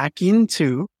move back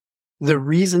into the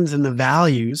reasons and the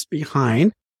values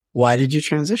behind why did you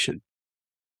transition?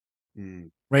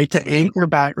 Right. To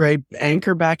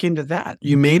anchor back into that.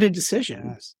 You made a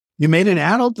decision. Yes. You made an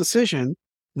adult decision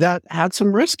that had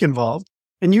some risk involved,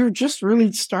 and you're just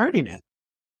really starting it.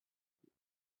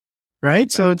 Right.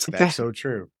 So that's so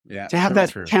true. Yeah. To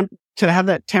have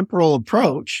that temporal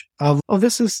approach of,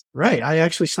 this is right. I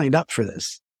actually signed up for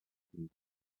this.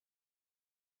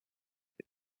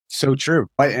 So true.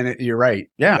 And you're right.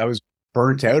 Yeah. I was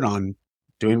burnt out on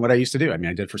doing what I used to do. I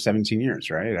mean, I did for 17 years,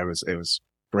 right? It was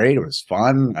great. It was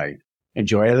fun. I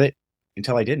enjoyed it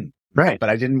until I didn't. Right. But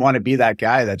I didn't want to be that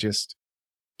guy that just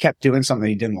kept doing something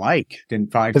he didn't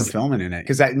find fulfillment in it.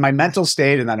 Because my mental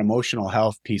state and that emotional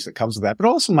health piece that comes with that, but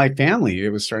also my family, it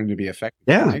was starting to be affected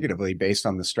negatively based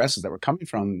on the stresses that were coming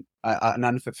from an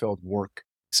unfulfilled work.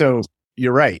 So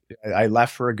you're right. I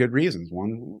left for a good reasons.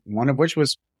 One of which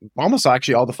was almost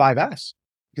actually all the 5S.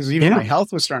 Because even my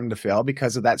health was starting to fail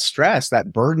because of that stress,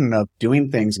 that burden of doing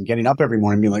things and getting up every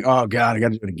morning and being like, oh God, I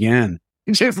got to do it again.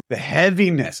 Just the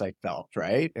heaviness I felt,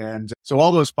 right? And so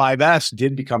all those 5S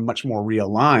did become much more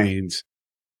realigned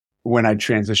when I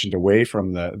transitioned away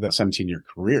from the 17-year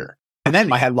career. And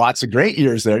then I had lots of great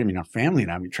years there. I mean, our family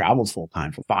and I, we traveled full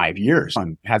time for 5 years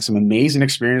and had some amazing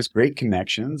experience, great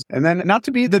connections. And then not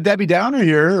to be the Debbie Downer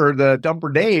here or the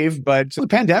Dumper Dave, but the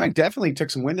pandemic definitely took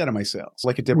some wind out of my sails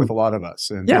like it did with a lot of us.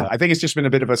 And I think it's just been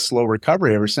a bit of a slow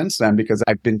recovery ever since then because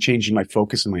I've been changing my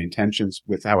focus and my intentions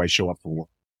with how I show up for work.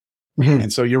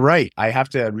 And so you're right. I have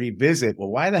to revisit, well,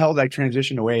 why the hell did I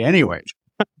transition away anyway?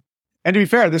 And to be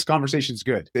fair, this conversation is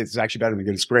good. It's actually better than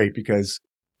good. It's great because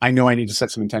I know I need to set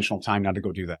some intentional time now to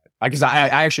go do that. Because I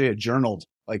actually had journaled,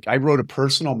 I wrote a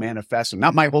personal manifesto,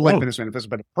 not my whole life fitness manifesto,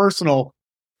 but a personal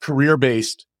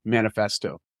career-based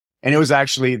manifesto. And it was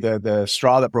actually the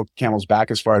straw that broke the camel's back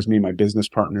as far as me and my business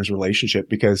partner's relationship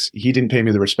because he didn't pay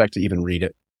me the respect to even read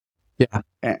it. Yeah.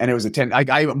 And it was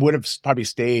I would have probably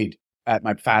stayed at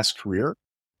my past career.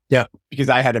 Yeah. Because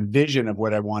I had a vision of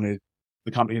what I wanted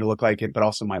the company to look like, but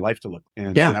also my life to look.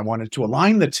 And I wanted to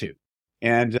align the two.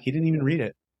 And he didn't even read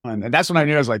it. And that's when I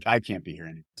knew I was like, I can't be here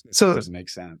anymore. It doesn't make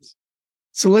sense.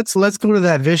 So let's go to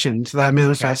that vision, to that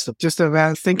manifesto. Okay. Just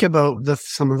think about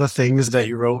some of the things that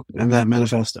you wrote in that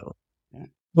manifesto. Yeah.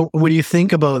 But when you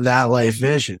think about that life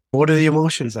vision, what are the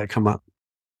emotions that come up?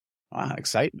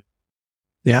 Excitement.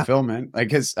 Yeah. Fulfillment. Like,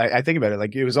 cause I think about it,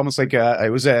 like it was almost like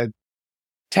it was a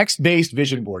text-based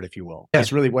vision board, if you will. Yeah.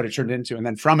 That's really what it turned into. And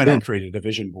then from it, I created a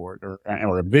vision board or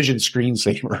a vision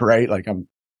screensaver, right? Like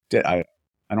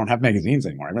I don't have magazines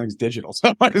anymore. Everything's digital.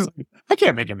 So I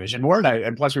can't make a vision board.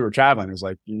 And plus we were traveling. It was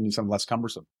like, you need something less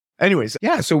cumbersome. Anyways.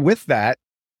 Yeah. So with that,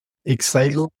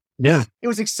 excitement. Yeah. It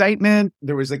was excitement.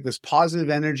 There was like this positive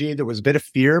energy. There was a bit of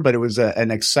fear, but it was an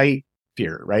excite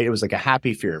fear, right? It was like a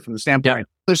happy fear from the standpoint.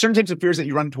 There's certain types of fears that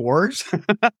you run towards.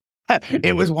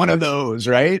 It was one of those,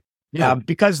 right? Yeah.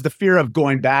 Because the fear of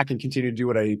going back and continue to do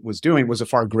what I was doing was a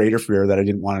far greater fear that I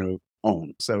didn't want to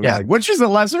own. So like, which is the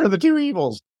lesser of the two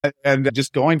evils? And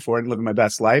just going for it and living my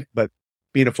best life, but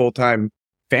being a full-time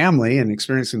family and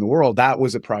experiencing the world, that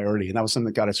was a priority. And that was something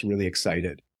that got us really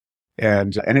excited.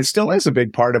 And it still is a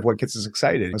big part of what gets us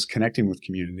excited, was connecting with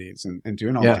communities and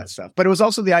doing all that stuff. But it was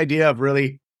also the idea of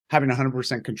really having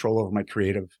 100% control over my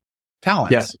creative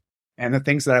talents and the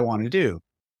things that I want to do.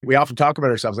 We often talk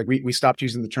about ourselves, like we stopped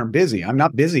using the term busy. I'm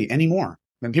not busy anymore.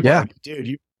 And people are like,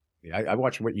 dude, I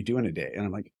watch what you do in a day. And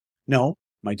I'm like, no,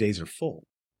 my days are full.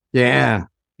 Yeah.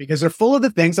 Because they're full of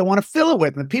the things I want to fill it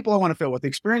with, and the people I want to fill it with, the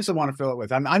experience I want to fill it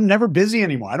with. I'm never busy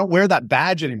anymore. I don't wear that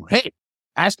badge anymore. Hey,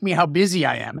 ask me how busy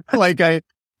I am. Like I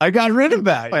got rid of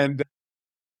that. And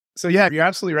so, yeah, you're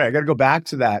absolutely right. I got to go back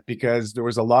to that because there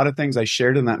was a lot of things I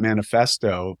shared in that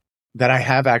manifesto that I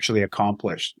have actually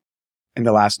accomplished in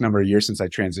the last number of years since I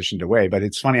transitioned away. But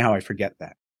it's funny how I forget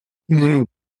that. Mm-hmm.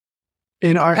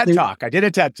 In our TED Talk, I did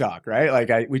a TED Talk, right?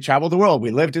 Like we traveled the world.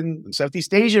 We lived in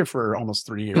Southeast Asia for almost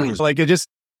 3 years. Like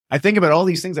I think about all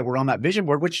these things that were on that vision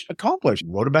board, which accomplished,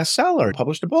 wrote a bestseller,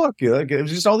 published a book. It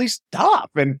was just all these stuff.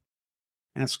 And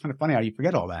it's kind of funny how you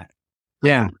forget all that.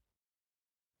 Yeah.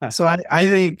 So I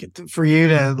think for you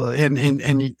to,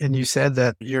 and you said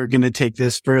that you're going to take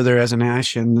this further as an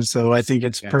action. So I think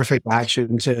it's perfect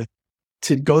action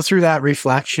to go through that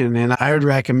reflection. And I would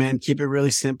recommend keep it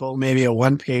really simple, maybe a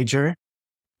 1-pager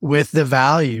with the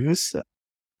values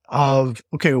of,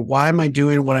 okay, why am I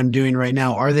doing what I'm doing right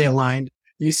now? Are they aligned?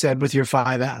 You said with your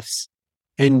 5 F's,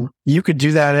 and you could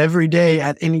do that every day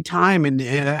at any time and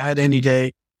at any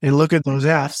day and look at those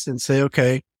F's and say,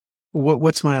 okay,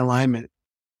 what's my alignment?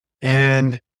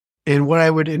 And what I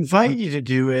would invite you to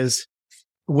do is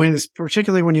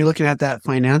particularly when you're looking at that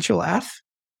financial F,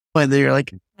 whether you're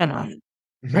like,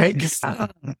 right?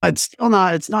 It's still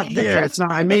not, it's not there. It's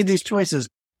not, I made these choices.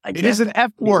 It is an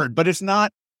F word, but it's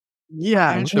not.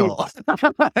 Yeah.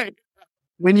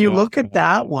 When you look at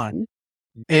that one,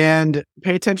 and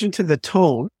pay attention to the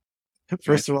tone,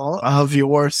 first of all, of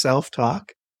your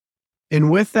self-talk.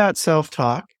 And with that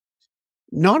self-talk,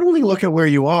 not only look at where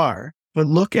you are, but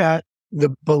look at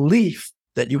the belief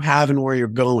that you have in where you're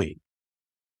going.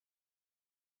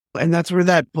 And that's where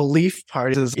that belief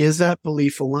part is that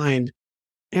belief aligned?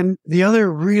 And the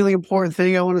other really important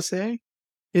thing I want to say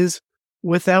is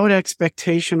without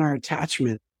expectation or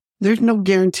attachment, there's no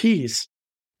guarantees.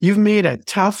 You've made a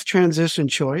tough transition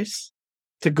choice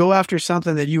to go after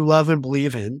something that you love and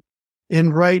believe in.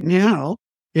 And right now,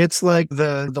 it's like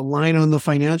the line on the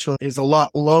financial is a lot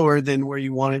lower than where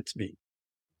you want it to be.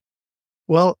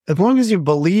 Well, as long as you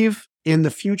believe in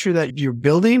the future that you're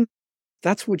building,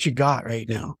 that's what you got right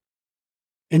now.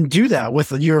 And do that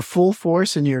with your full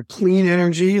force and your clean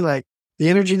energy, like the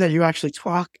energy that you actually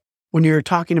talk when you're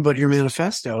talking about your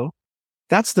manifesto.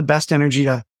 That's the best energy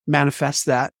to manifest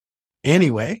that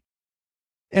anyway.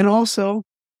 And also,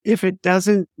 if it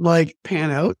doesn't pan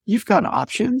out, you've got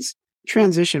options.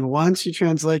 Transition once, you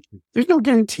translate. There's no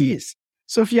guarantees.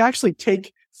 So if you actually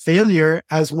take failure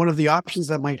as one of the options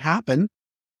that might happen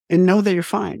and know that you're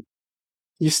fine,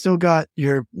 you still got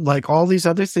your, all these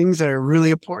other things that are really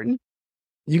important.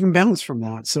 You can bounce from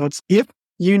that. So it's, if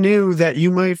you knew that you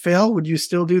might fail, would you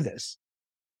still do this?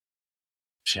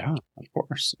 Yeah, of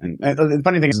course. And the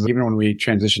funny thing is, even when we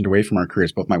transitioned away from our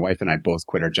careers, both my wife and I both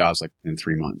quit our jobs in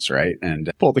 3 months, right?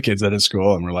 And pulled the kids out of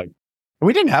school, and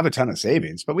we didn't have a ton of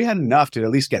savings, but we had enough to at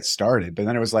least get started. But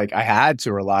then it was I had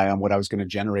to rely on what I was going to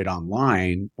generate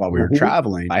online while we were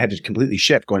traveling. I had to completely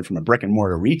shift, going from a brick and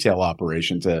mortar retail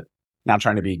operation to now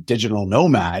trying to be digital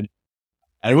nomad.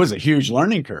 And it was a huge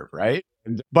learning curve, right?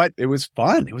 But it was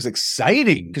fun. It was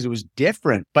exciting because it was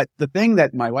different. But the thing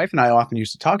that my wife and I often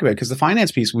used to talk about, because the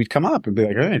finance piece, we'd come up and be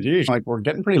like, hey, geez, like we're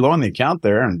getting pretty low on the account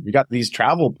there. And we got these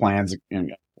travel plans.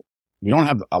 And we don't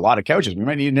have a lot of couches. We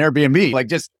might need an Airbnb, like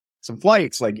just some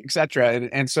flights, like et cetera.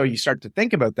 And so you start to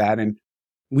think about that. And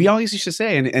we always used to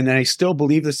say, and I still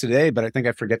believe this today, but I think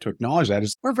I forget to acknowledge that,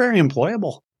 is we're very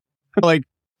employable. Like,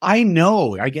 I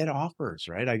know I get offers,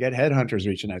 right? I get headhunters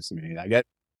reaching out to me. I get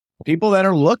people that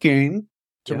are looking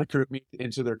to recruit me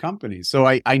into their companies. So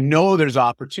I know there's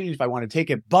opportunity if I want to take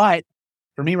it. But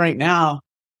for me right now,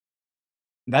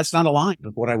 that's not aligned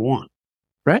with what I want.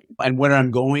 Right. And where I'm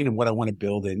going and what I want to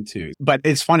build into. But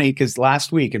it's funny because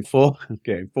last week in full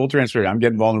transparency, I'm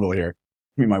getting vulnerable here.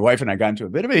 I mean, my wife and I got into a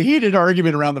bit of a heated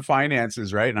argument around the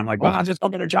finances, right? And I'm like, well, I'll just go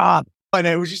get a job. And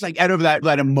it was just like out of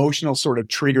that emotional sort of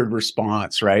triggered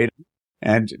response, right?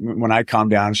 And when I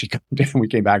calmed down, she calmed down, we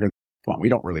came back and come on, we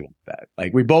don't really want that.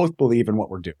 Like we both believe in what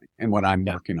we're doing and what I'm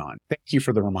working on. Thank you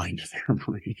for the reminder there,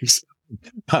 Maurice.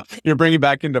 You're bringing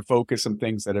back into focus some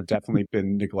things that have definitely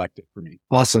been neglected for me.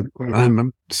 Awesome.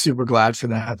 I'm super glad for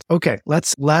that. Okay.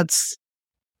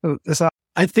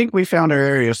 I think we found our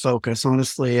area of focus,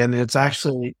 honestly. And it's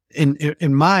actually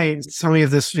in my, some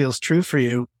of this feels true for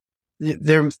you.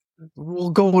 We'll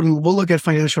go and we'll look at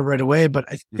financial right away,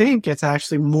 but I think it's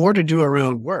actually more to do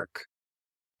around work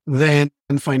than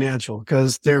financial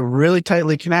because they're really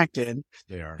tightly connected.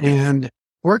 They are. And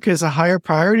work is a higher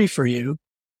priority for you.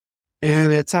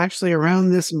 And it's actually around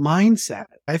this mindset.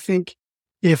 I think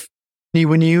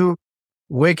when you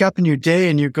wake up in your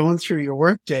day and you're going through your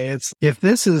work day, it's if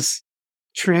this is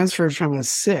transferred from a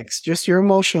 6, just your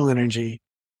emotional energy,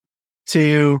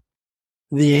 to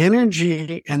the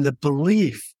energy and the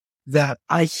belief that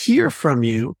I hear from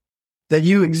you, that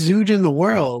you exude in the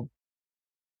world.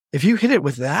 If you hit it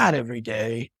with that every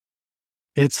day,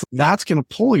 that's going to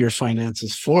pull your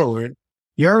finances forward.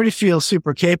 You already feel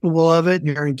super capable of it.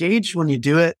 You're engaged when you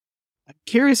do it. I'm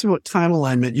curious about time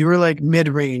alignment. You were like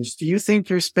mid-range. Do you think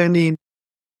you're spending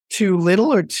too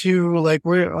little or too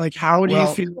how do you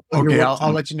feel? Okay,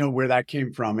 I'll let you know where that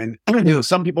came from. And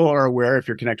some people are aware if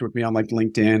you're connected with me on like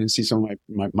LinkedIn and see some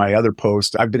of my other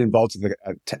posts. I've been involved with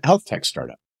a health tech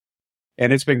startup.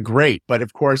 And it's been great. But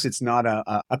of course, it's not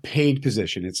a paid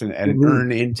position. It's an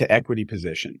earn into equity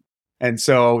position. And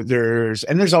so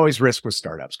there's always risk with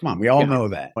startups. Come on. We all know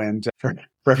that. And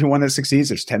for everyone that succeeds,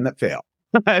 there's 10 that fail.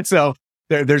 And so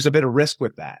there's a bit of risk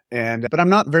with that. But I'm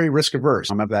not very risk averse.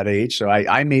 I'm of that age. So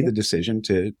I made the decision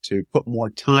to put more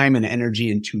time and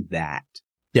energy into that.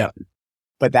 Yeah.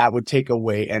 But that would take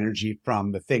away energy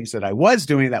from the things that I was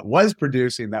doing, that was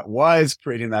producing, that was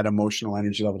creating that emotional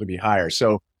energy level to be higher.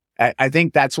 So I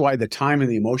think that's why the time and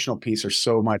the emotional piece are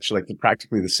so much like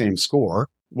practically the same score,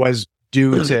 was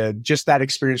due to just that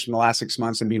experience from the last 6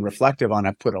 months and being reflective on.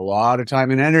 I've put a lot of time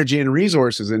and energy and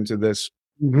resources into this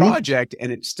project,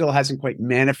 and it still hasn't quite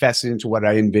manifested into what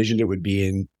I envisioned it would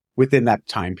be within that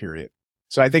time period.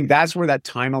 So I think that's where that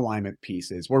time alignment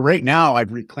piece is, where right now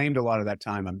I've reclaimed a lot of that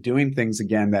time. I'm doing things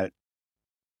again that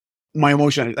my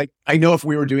emotion, like I know if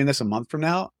we were doing this a month from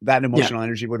now, that emotional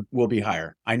energy will be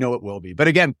higher. I know it will be. But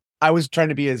again, I was trying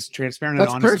to be as transparent and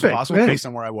honest as possible based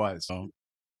on where I was. So.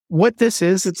 What this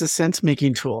is, it's a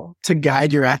sense-making tool to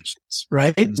guide your actions,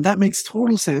 right? That makes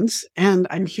total sense. And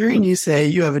I'm hearing you say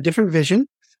you have a different vision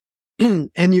and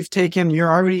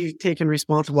you're already taking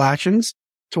responsible actions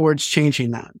towards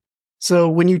changing that. So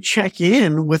when you check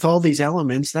in with all these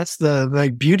elements, that's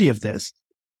the beauty of this.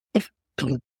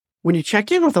 When you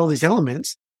check in with all these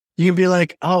elements, you can be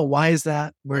like, oh, why is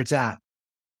that where it's at?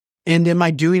 And am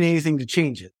I doing anything to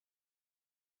change it?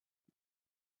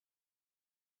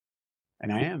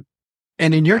 And I am.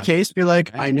 And in your case, be like,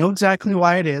 I know exactly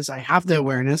why it is. I have the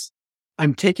awareness.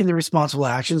 I'm taking the responsible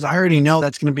actions. I already know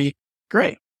that's going to be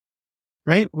great.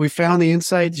 Right? We found the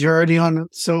insights. You're already on it.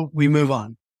 So we move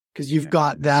on because you've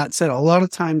got that set. A lot of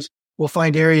times we'll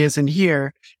find areas in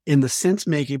here in the sense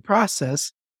making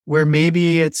process where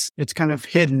maybe it's kind of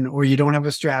hidden or you don't have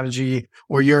a strategy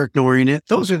or you're ignoring it.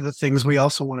 Those are the things we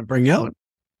also want to bring out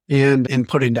and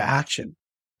put into action.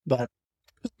 But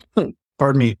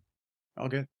pardon me. All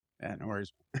good. Yeah, no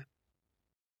worries.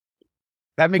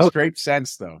 That makes great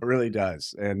sense, though. It really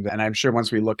does. And I'm sure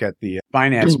once we look at the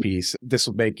finance piece, this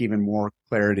will make even more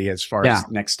clarity as far as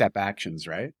next step actions,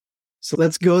 right? So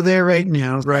let's go there right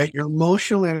now, right? Your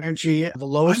emotional energy, the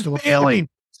lowest. I'm failing.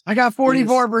 I got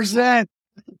 44%.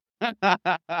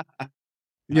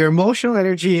 Your emotional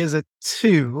energy is a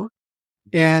 2.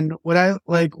 And what I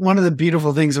like, one of the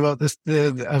beautiful things about this,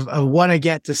 of what I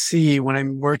get to see when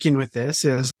I'm working with this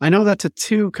is I know that's a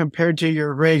 2 compared to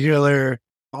your regular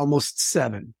almost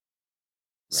 7.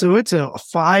 So it's a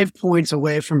 5 points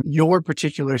away from your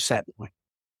particular set point.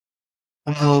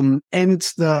 And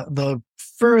it's the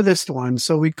furthest one.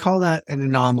 So we call that an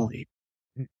anomaly.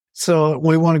 So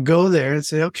we want to go there and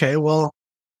say, okay.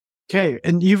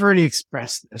 And you've already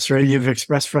expressed this, right? You've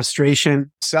expressed frustration.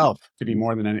 Self to be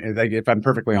more than any, like, if I'm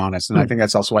perfectly honest. And I think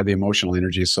that's also why the emotional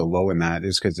energy is so low in that,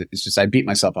 is because it's just, I beat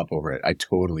myself up over it. I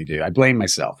totally do. I blame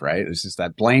myself, right? It's just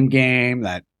that blame game,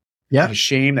 that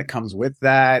shame that comes with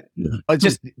that. I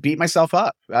just beat myself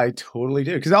up. I totally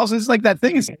do. Because also it's like that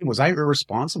thing is, was I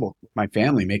irresponsible with my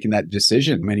family making that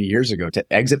decision many years ago to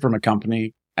exit from a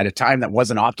company at a time that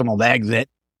wasn't optimal to exit,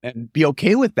 and be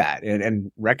okay with that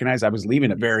and recognize I was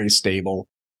leaving a very stable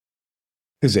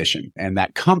position and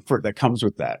that comfort that comes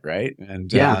with that. Right.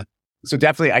 And so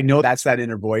definitely I know that's that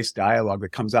inner voice dialogue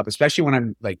that comes up, especially when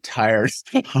I'm like tired,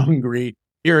 hungry,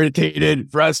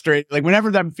 irritated, frustrated. Like whenever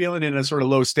I'm feeling in a sort of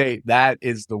low state, that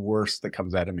is the worst that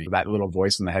comes out of me. That little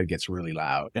voice in the head gets really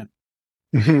loud.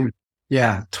 Yeah,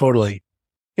 yeah, totally.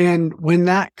 And when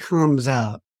that comes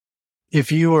up,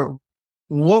 if you are,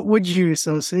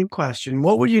 so same question,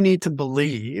 what would you need to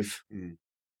believe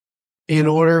in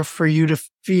order for you to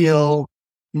feel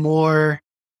more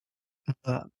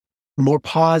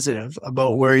positive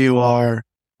about where you are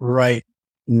right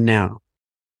now?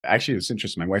 Actually, it's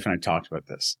interesting. My wife and I talked about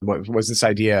this. What was this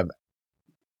idea of,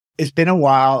 it's been a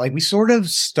while, like we sort of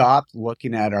stopped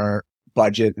looking at our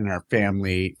budget and our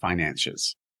family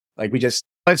finances. Like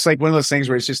it's like one of those things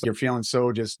where it's just, you're feeling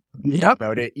so just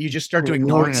about it. You just start to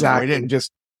ignore it and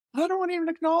just, I don't want to even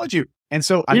acknowledge you. And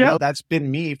so I know that's been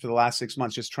me for the last 6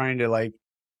 months, just trying to like,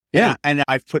 and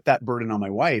I've put that burden on my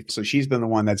wife. So she's been the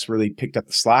one that's really picked up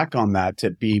the slack on that, to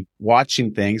be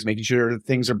watching things, making sure that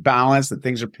things are balanced, that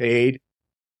things are paid.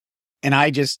 And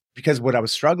I just, because what I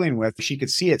was struggling with, she could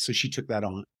see it. So she took that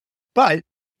on. But,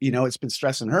 it's been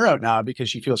stressing her out now because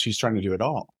she feels she's trying to do it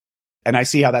all. And I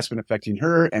see how that's been affecting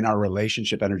her and our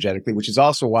relationship energetically, which is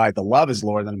also why the love is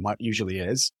lower than what usually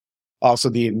is. Also,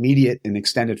 the immediate and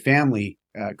extended family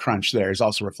crunch there is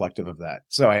also reflective of that.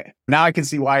 So now I can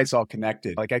see why it's all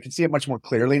connected. Like I can see it much more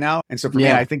clearly now. And so for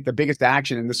me, I think the biggest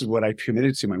action, and this is what I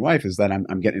committed to my wife, is that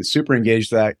I'm getting super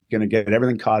engaged, that going to get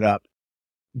everything caught up,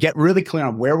 get really clear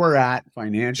on where we're at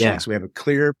financially. So we have a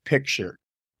clear picture.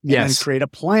 And create a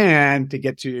plan to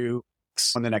get to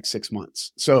in the next 6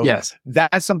 months. So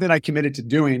that's something I committed to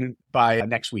doing by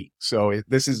next week. So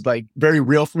this is like very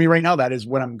real for me right now. That is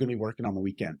what I'm going to be working on the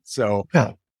weekend. So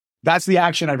that's the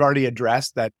action I've already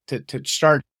addressed, that to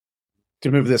start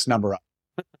to move this number up.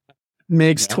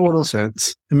 Makes total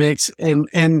sense. It makes,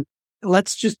 and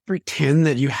let's just pretend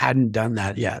that you hadn't done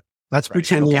that yet. Let's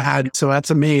pretend you had. So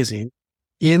that's amazing.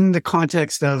 In the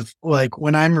context of like,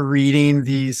 when I'm reading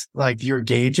these, like your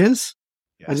gauges,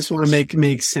 I just want to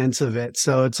make sense of it.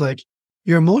 So it's like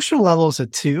your emotional level is a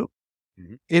 2,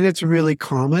 and it's really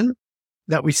common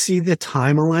that we see the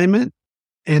time alignment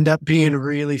end up being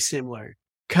really similar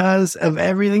because of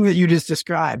everything that you just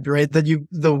described, right? That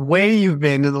the way you've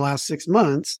been in the last 6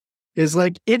 months is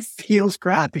like, it feels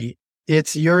crappy.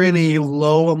 You're in a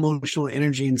low emotional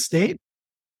energy and state.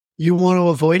 You want to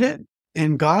avoid it.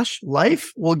 And gosh,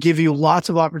 life will give you lots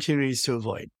of opportunities to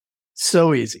avoid.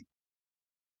 So easy.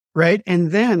 Right.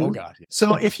 And then,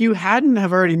 so if you hadn't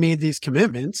have already made these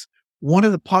commitments, one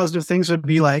of the positive things would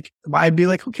be like, I'd be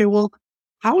like, okay, well,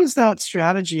 how is that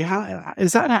strategy? How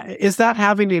is that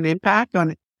having an impact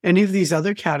on any of these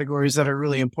other categories that are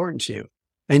really important to you?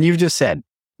 And you've just said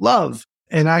love.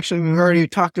 And actually, we've already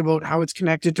talked about how it's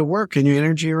connected to work and your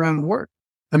energy around work,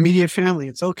 immediate family.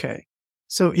 It's okay.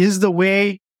 So is the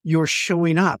way you're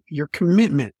showing up, your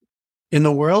commitment in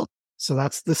the world. So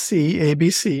that's the C,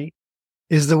 ABC.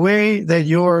 Is the way that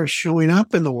you're showing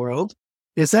up in the world,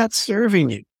 is that serving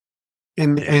you?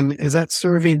 And is that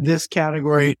serving this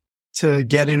category to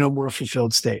get in a more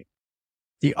fulfilled state?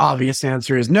 The obvious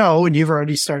answer is no. And you've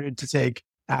already started to take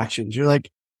actions. You're like,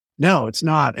 no, it's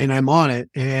not. And I'm on it.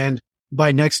 And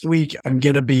by next week, I'm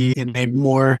going to be in a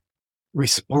more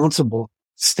responsible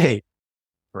state.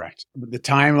 Correct. The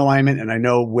time alignment. And I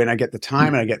know when I get the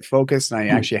time and I get focused and I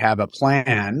actually have a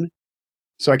plan,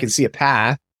 so I can see a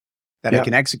path that I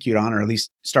can execute on, or at least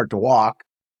start to walk,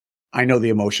 I know the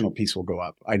emotional piece will go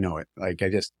up. I know it.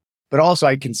 But also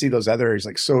I can see those other areas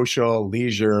like social,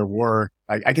 leisure, work.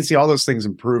 I can see all those things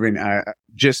improving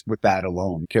just with that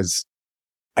alone, because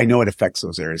I know it affects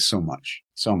those areas so much.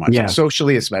 Yeah.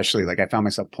 Socially, especially, like I found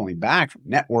myself pulling back from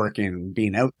networking and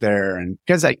being out there. And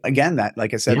because like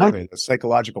I said earlier, the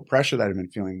psychological pressure that I've been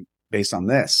feeling based on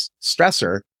this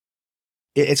stressor,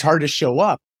 it's hard to show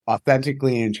up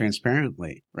authentically and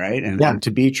transparently, right? And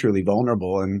to be truly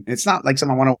vulnerable. And it's not like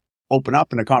something I want to open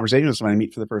up in a conversation with someone I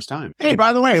meet for the first time. Hey,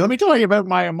 by the way, let me tell you about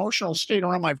my emotional state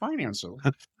around my finances.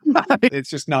 It's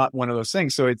just not one of those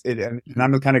things. So and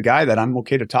I'm the kind of guy that I'm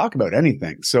okay to talk about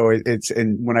anything. So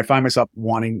and when I find myself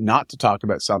wanting not to talk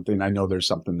about something, I know there's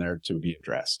something there to be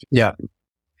addressed. Yeah.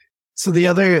 So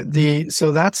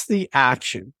so that's the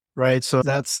action, right? So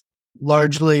that's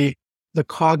largely the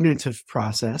cognitive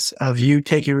process of you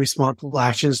taking responsible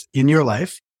actions in your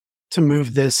life to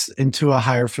move this into a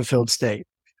higher fulfilled state.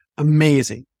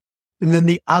 Amazing. And then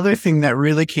the other thing that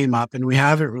really came up and we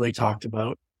haven't really talked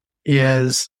about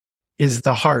is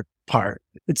the heart part.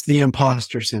 It's the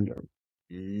imposter syndrome.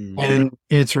 And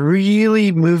it's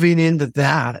really moving into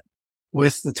that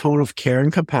with the tone of care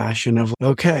and compassion of,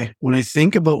 okay, when I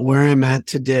think about where I'm at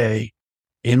today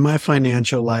in my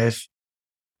financial life,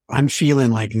 I'm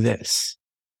feeling like this.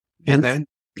 And then,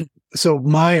 so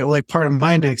part of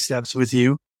my next steps with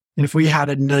you, and if we had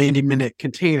a 90-minute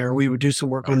container, we would do some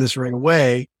work on this right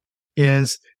away,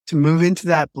 is to move into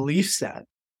that belief set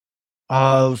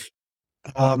of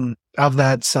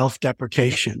that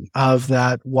self-deprecation, of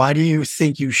that, why do you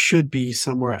think you should be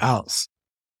somewhere else?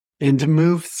 And to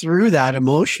move through that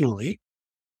emotionally,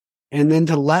 and then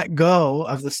to let go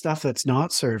of the stuff that's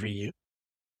not serving you,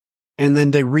 and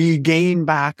then to regain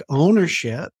back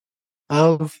ownership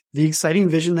of the exciting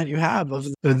vision that you have, of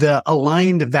the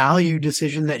aligned value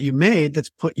decision that you made that's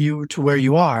put you to where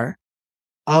you are,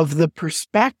 of the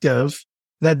perspective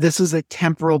that this is a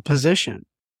temporal position,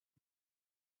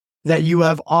 that you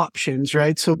have options,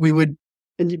 right? So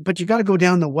but you got to go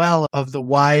down the well of the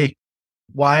why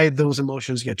those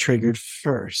emotions get triggered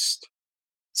first.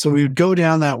 So we would go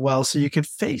down that well so you can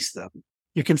face them,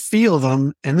 you can feel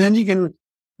them, and then you can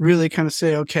really kind of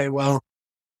say, okay, well,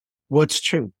 what's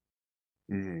true?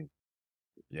 Mm-hmm.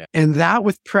 Yeah. And that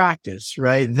with practice,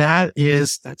 right? That's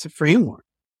a framework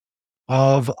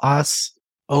of us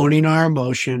owning our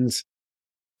emotions,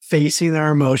 facing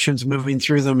our emotions, moving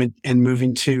through them and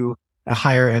moving to a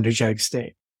higher energetic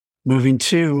state, moving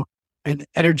to an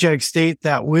energetic state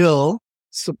that will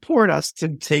support us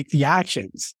to take the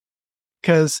actions.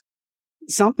 Because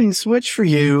something switched for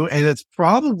you, and it's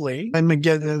probably,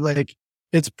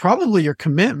 it's probably your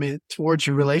commitment towards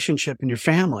your relationship and your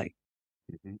family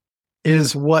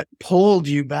is what pulled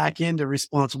you back into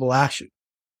responsible action.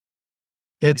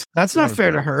 That's not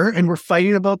fair to her. And we're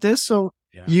fighting about this. So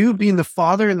you being the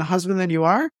father and the husband that you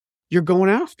are, you're going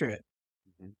after it.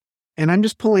 And I'm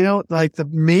just pulling out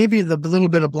maybe the little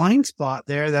bit of blind spot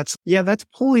there. That's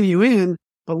pulling you in,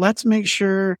 but let's make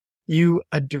sure you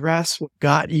address what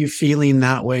got you feeling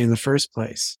that way in the first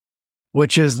place,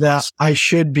 which is that I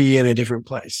should be in a different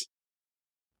place.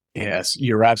 Yes,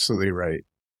 you're absolutely right.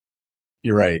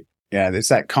 You're right. Yeah, it's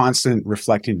that constant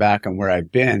reflecting back on where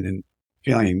I've been and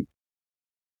feeling,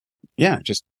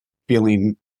 just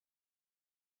feeling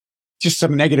just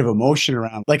some negative emotion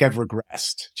around, like I've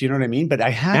regressed. Do you know what I mean? But I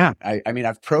have. Yeah. I mean,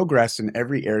 I've progressed in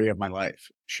every area of my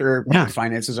life. Sure, my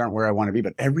finances aren't where I want to be,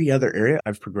 but every other area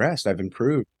I've progressed. I've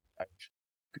improved. I've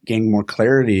gained more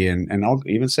clarity and I'll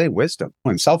even say wisdom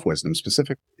and self-wisdom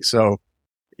specifically. So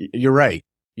you're right.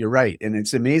 You're right. And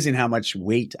it's amazing how much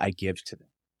weight I give to them.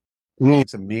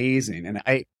 It's amazing. And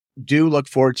I do look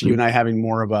forward to you and I having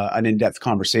more of an in-depth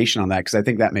conversation on that, because I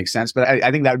think that makes sense. But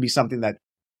I think that would be something that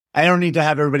I don't need to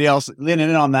have everybody else lean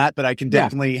in on that, but I can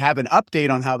definitely have an update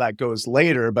on how that goes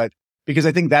later. But because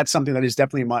I think that's something that is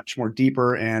definitely much more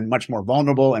deeper and much more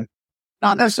vulnerable and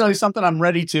not necessarily something I'm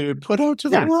ready to put out to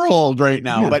the world right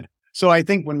now. But so I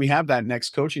think when we have that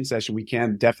next coaching session, we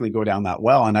can definitely go down that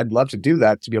well. And I'd love to do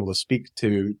that, to be able to speak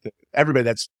to everybody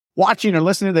that's watching or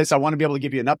listening to this. I want to be able to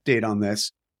give you an update on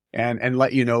this and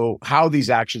let you know how these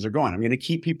actions are going. I'm going to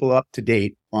keep people up to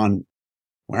date on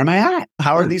where am I at?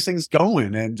 How are these things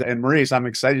going? And Maurice, I'm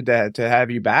excited to have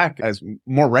you back as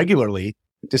more regularly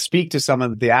to speak to some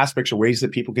of the aspects or ways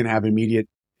that people can have immediate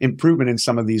improvement in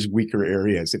some of these weaker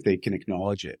areas if they can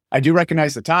acknowledge it. I do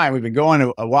recognize the time. We've been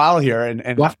going a while here,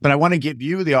 but I want to give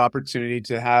you the opportunity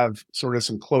to have sort of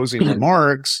some closing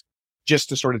remarks just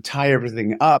to sort of tie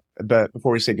everything up, but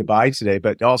before we say goodbye today.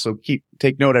 But also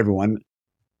take note, everyone.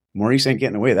 Maurice ain't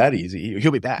getting away that easy.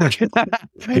 He'll be back.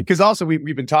 Because also we've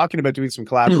been talking about doing some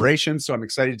collaborations, so I'm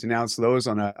excited to announce those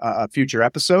on a future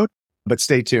episode. But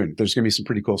stay tuned. There's going to be some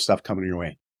pretty cool stuff coming your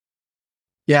way.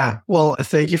 Yeah. Well,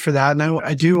 thank you for that. And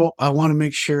I want to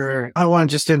make sure, I want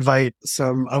to just invite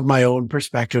some of my own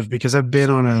perspective, because I've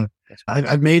been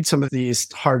I've made some of these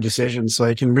hard decisions. So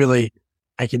I can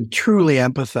truly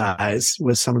empathize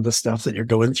with some of the stuff that you're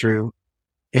going through.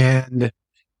 And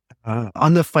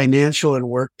on the financial and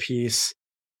work piece,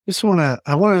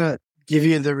 I want to give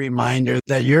you the reminder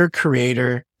that you're a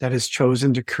creator that has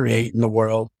chosen to create in the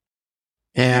world.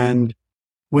 And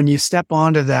when you step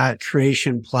onto that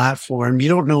creation platform, you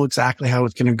don't know exactly how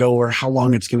it's going to go or how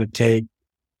long it's going to take.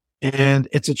 And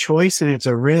it's a choice and it's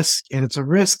a risk. And it's a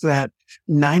risk that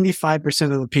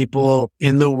 95% of the people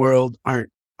in the world aren't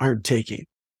taking.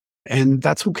 And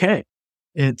that's okay.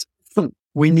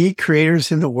 We need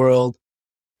creators in the world.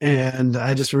 And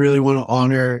I just really want to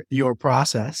honor your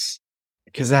process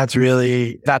because that's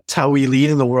how we lead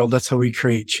in the world. That's how we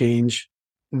create change.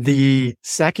 The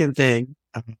second thing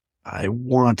I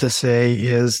want to say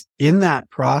is in that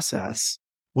process,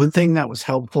 one thing that was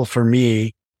helpful for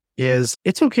me is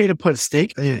it's okay to put a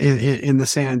stake in the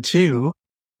sand too,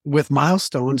 with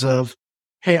milestones of,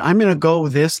 hey, I'm going to go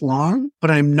this long,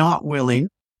 but I'm not willing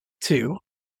to.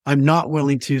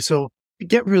 So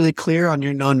get really clear on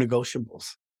your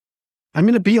non-negotiables. I'm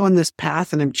going to be on this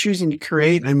path and I'm choosing to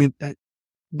create.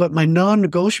 But my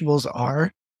non-negotiables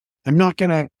are, I'm not going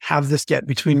to have this get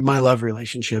between my love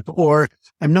relationship, or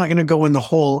I'm not going to go in the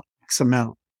whole X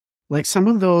amount. Like some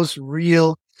of those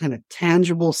real kind of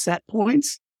tangible set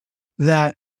points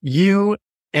that you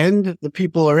and the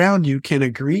people around you can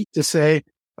agree to say,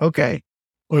 okay,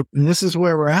 well, this is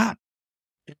where we're at.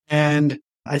 And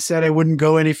I said I wouldn't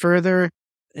go any further.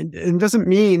 And it doesn't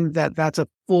mean that that's a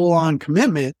full on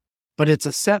commitment, but it's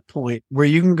a set point where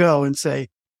you can go and say,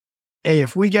 hey,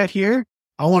 if we get here,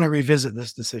 I want to revisit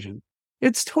this decision.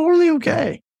 It's totally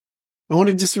okay. I want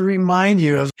to just remind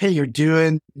you of, hey,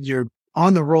 you're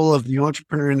on the role of the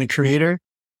entrepreneur and the creator.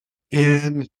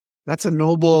 And that's a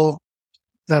noble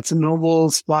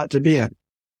spot to be in.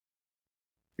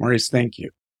 Maurice, thank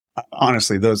you.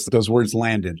 Honestly, those words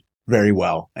landed very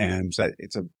well. And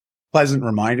it's a pleasant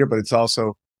reminder, but it's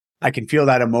also, I can feel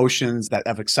that emotions that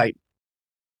of excitement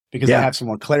because I have some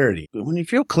more clarity. But when you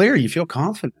feel clear, you feel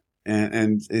confident.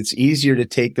 And it's easier to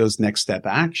take those next step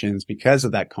actions because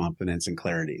of that confidence and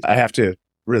clarity. I have to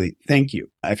really thank you.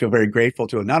 I feel very grateful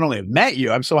to not only have met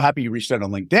you, I'm so happy you reached out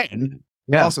on LinkedIn.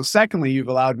 Yeah. Also, secondly, you've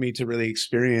allowed me to really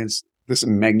experience this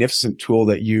magnificent tool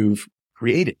that you've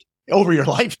created over your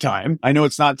lifetime. I know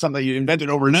it's not something you invented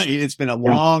overnight. It's been a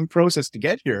long process to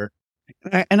get here.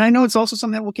 And I know it's also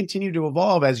something that will continue to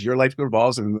evolve as your life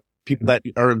evolves and people that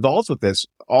are involved with this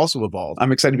also evolve.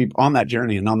 I'm excited to be on that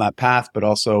journey and on that path, but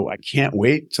also I can't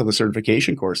wait till the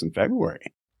certification course in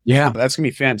February. Yeah, that's going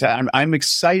to be fantastic. I'm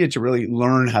excited to really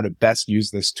learn how to best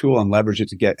use this tool and leverage it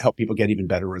to help people get even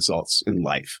better results in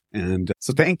life. And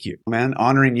so thank you, man,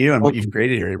 honoring you and what you've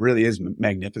created here. It really is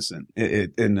magnificent.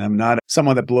 And I'm not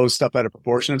someone that blows stuff out of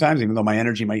proportion at times, even though my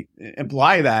energy might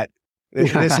imply that.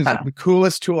 This is the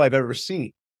coolest tool I've ever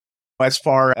seen. As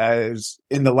far as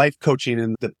in the life coaching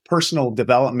and the personal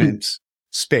development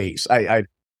space, I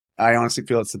honestly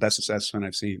feel it's the best assessment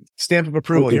I've seen. Stamp of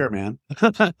approval here, man.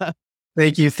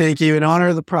 Thank you. In honor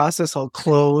of the process, I'll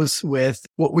close with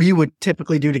what we would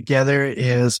typically do together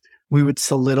is we would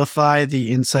solidify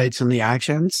the insights and the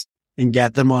actions and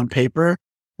get them on paper.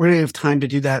 We're going to have time to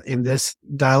do that in this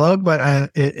dialogue,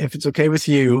 but if it's okay with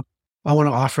you, I want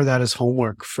to offer that as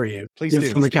homework for you. Please do.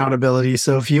 Some accountability.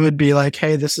 So if you would be like,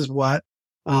 hey, this is what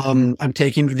I'm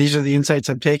taking. These are the insights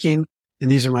I'm taking.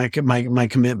 And these are my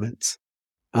commitments.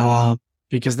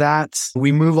 Because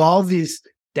we move all of these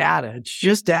data. It's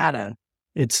just data.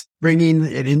 It's bringing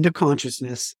it into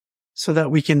consciousness so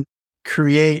that we can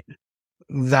create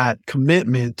that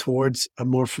commitment towards a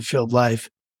more fulfilled life,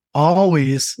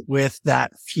 always with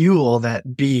that fuel, that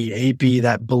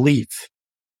that belief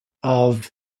of,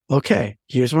 okay,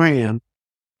 here's where I am.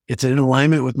 It's in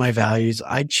alignment with my values.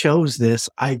 I chose this.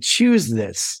 I choose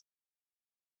this.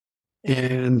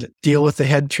 And deal with the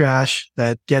head trash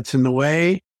that gets in the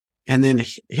way and then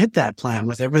hit that plan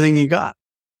with everything you got.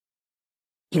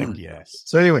 Yes.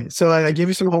 So anyway, I gave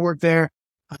you some homework there.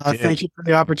 Thank you for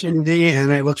the opportunity.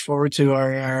 And I look forward to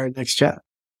our next chat.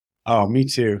 Oh, me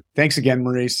too. Thanks again,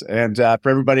 Maurice. And for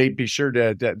everybody, be sure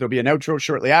there'll be an outro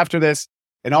shortly after this.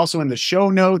 And also in the show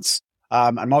notes,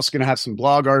 I'm also going to have some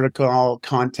blog article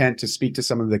content to speak to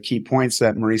some of the key points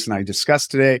that Maurice and I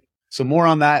discussed today. So more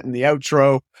on that in the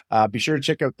outro. Be sure to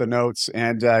check out the notes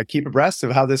and keep abreast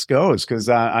of how this goes, because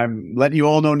I'm letting you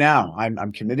all know now.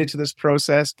 I'm committed to this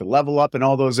process to level up in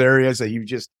all those areas that you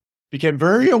just became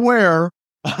very aware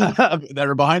that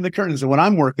are behind the curtains and what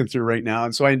I'm working through right now.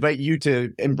 And so I invite you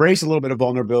to embrace a little bit of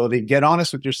vulnerability, get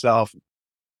honest with yourself,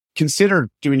 consider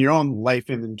doing your own life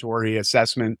inventory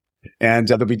assessment. And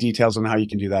there'll be details on how you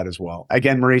can do that as well.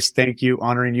 Again, Maurice, thank you.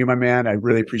 Honoring you, my man. I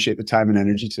really appreciate the time and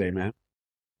energy today, man.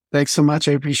 Thanks so much.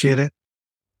 I appreciate it.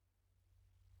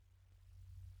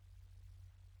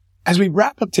 As we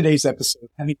wrap up today's episode,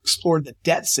 having explored the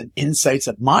depths and insights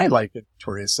of my life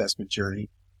inventory assessment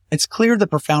journey, it's clear the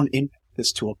profound impact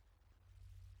this tool.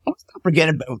 Let's not forget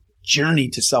about the journey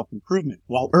to self-improvement.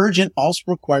 While urgent, also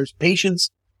requires patience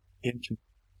and commitment.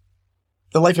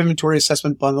 The Life Inventory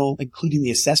Assessment Bundle, including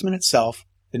the assessment itself,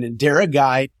 the Nandera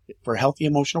Guide for Healthy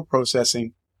Emotional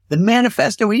Processing, the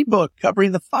Manifesto ebook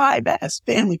covering the 5S,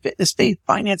 family, fitness, faith,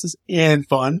 finances, and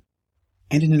fun,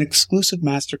 and an exclusive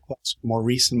masterclass with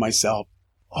Maurice and myself,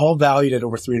 all valued at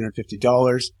over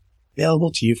 $350,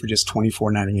 available to you for just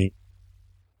 $24.98.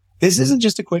 This isn't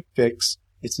just a quick fix.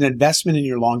 It's an investment in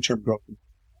your long-term growth.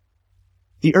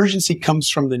 The urgency comes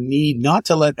from the need not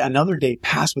to let another day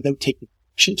pass without taking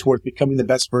action towards becoming the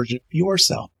best version of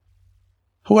yourself.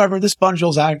 However, this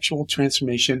bundle's actual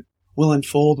transformation will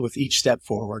unfold with each step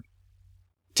forward.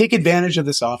 Take advantage of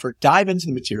this offer, dive into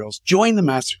the materials, join the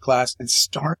masterclass, and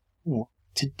start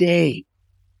today.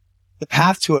 The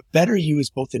path to a better you is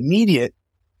both immediate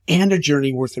and a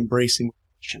journey worth embracing with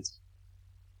patience.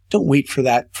 Don't wait for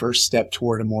that first step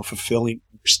toward a more fulfilling,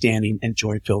 understanding, and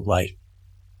joy-filled life.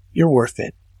 You're worth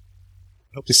it.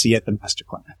 Hope to see you at the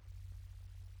masterclass.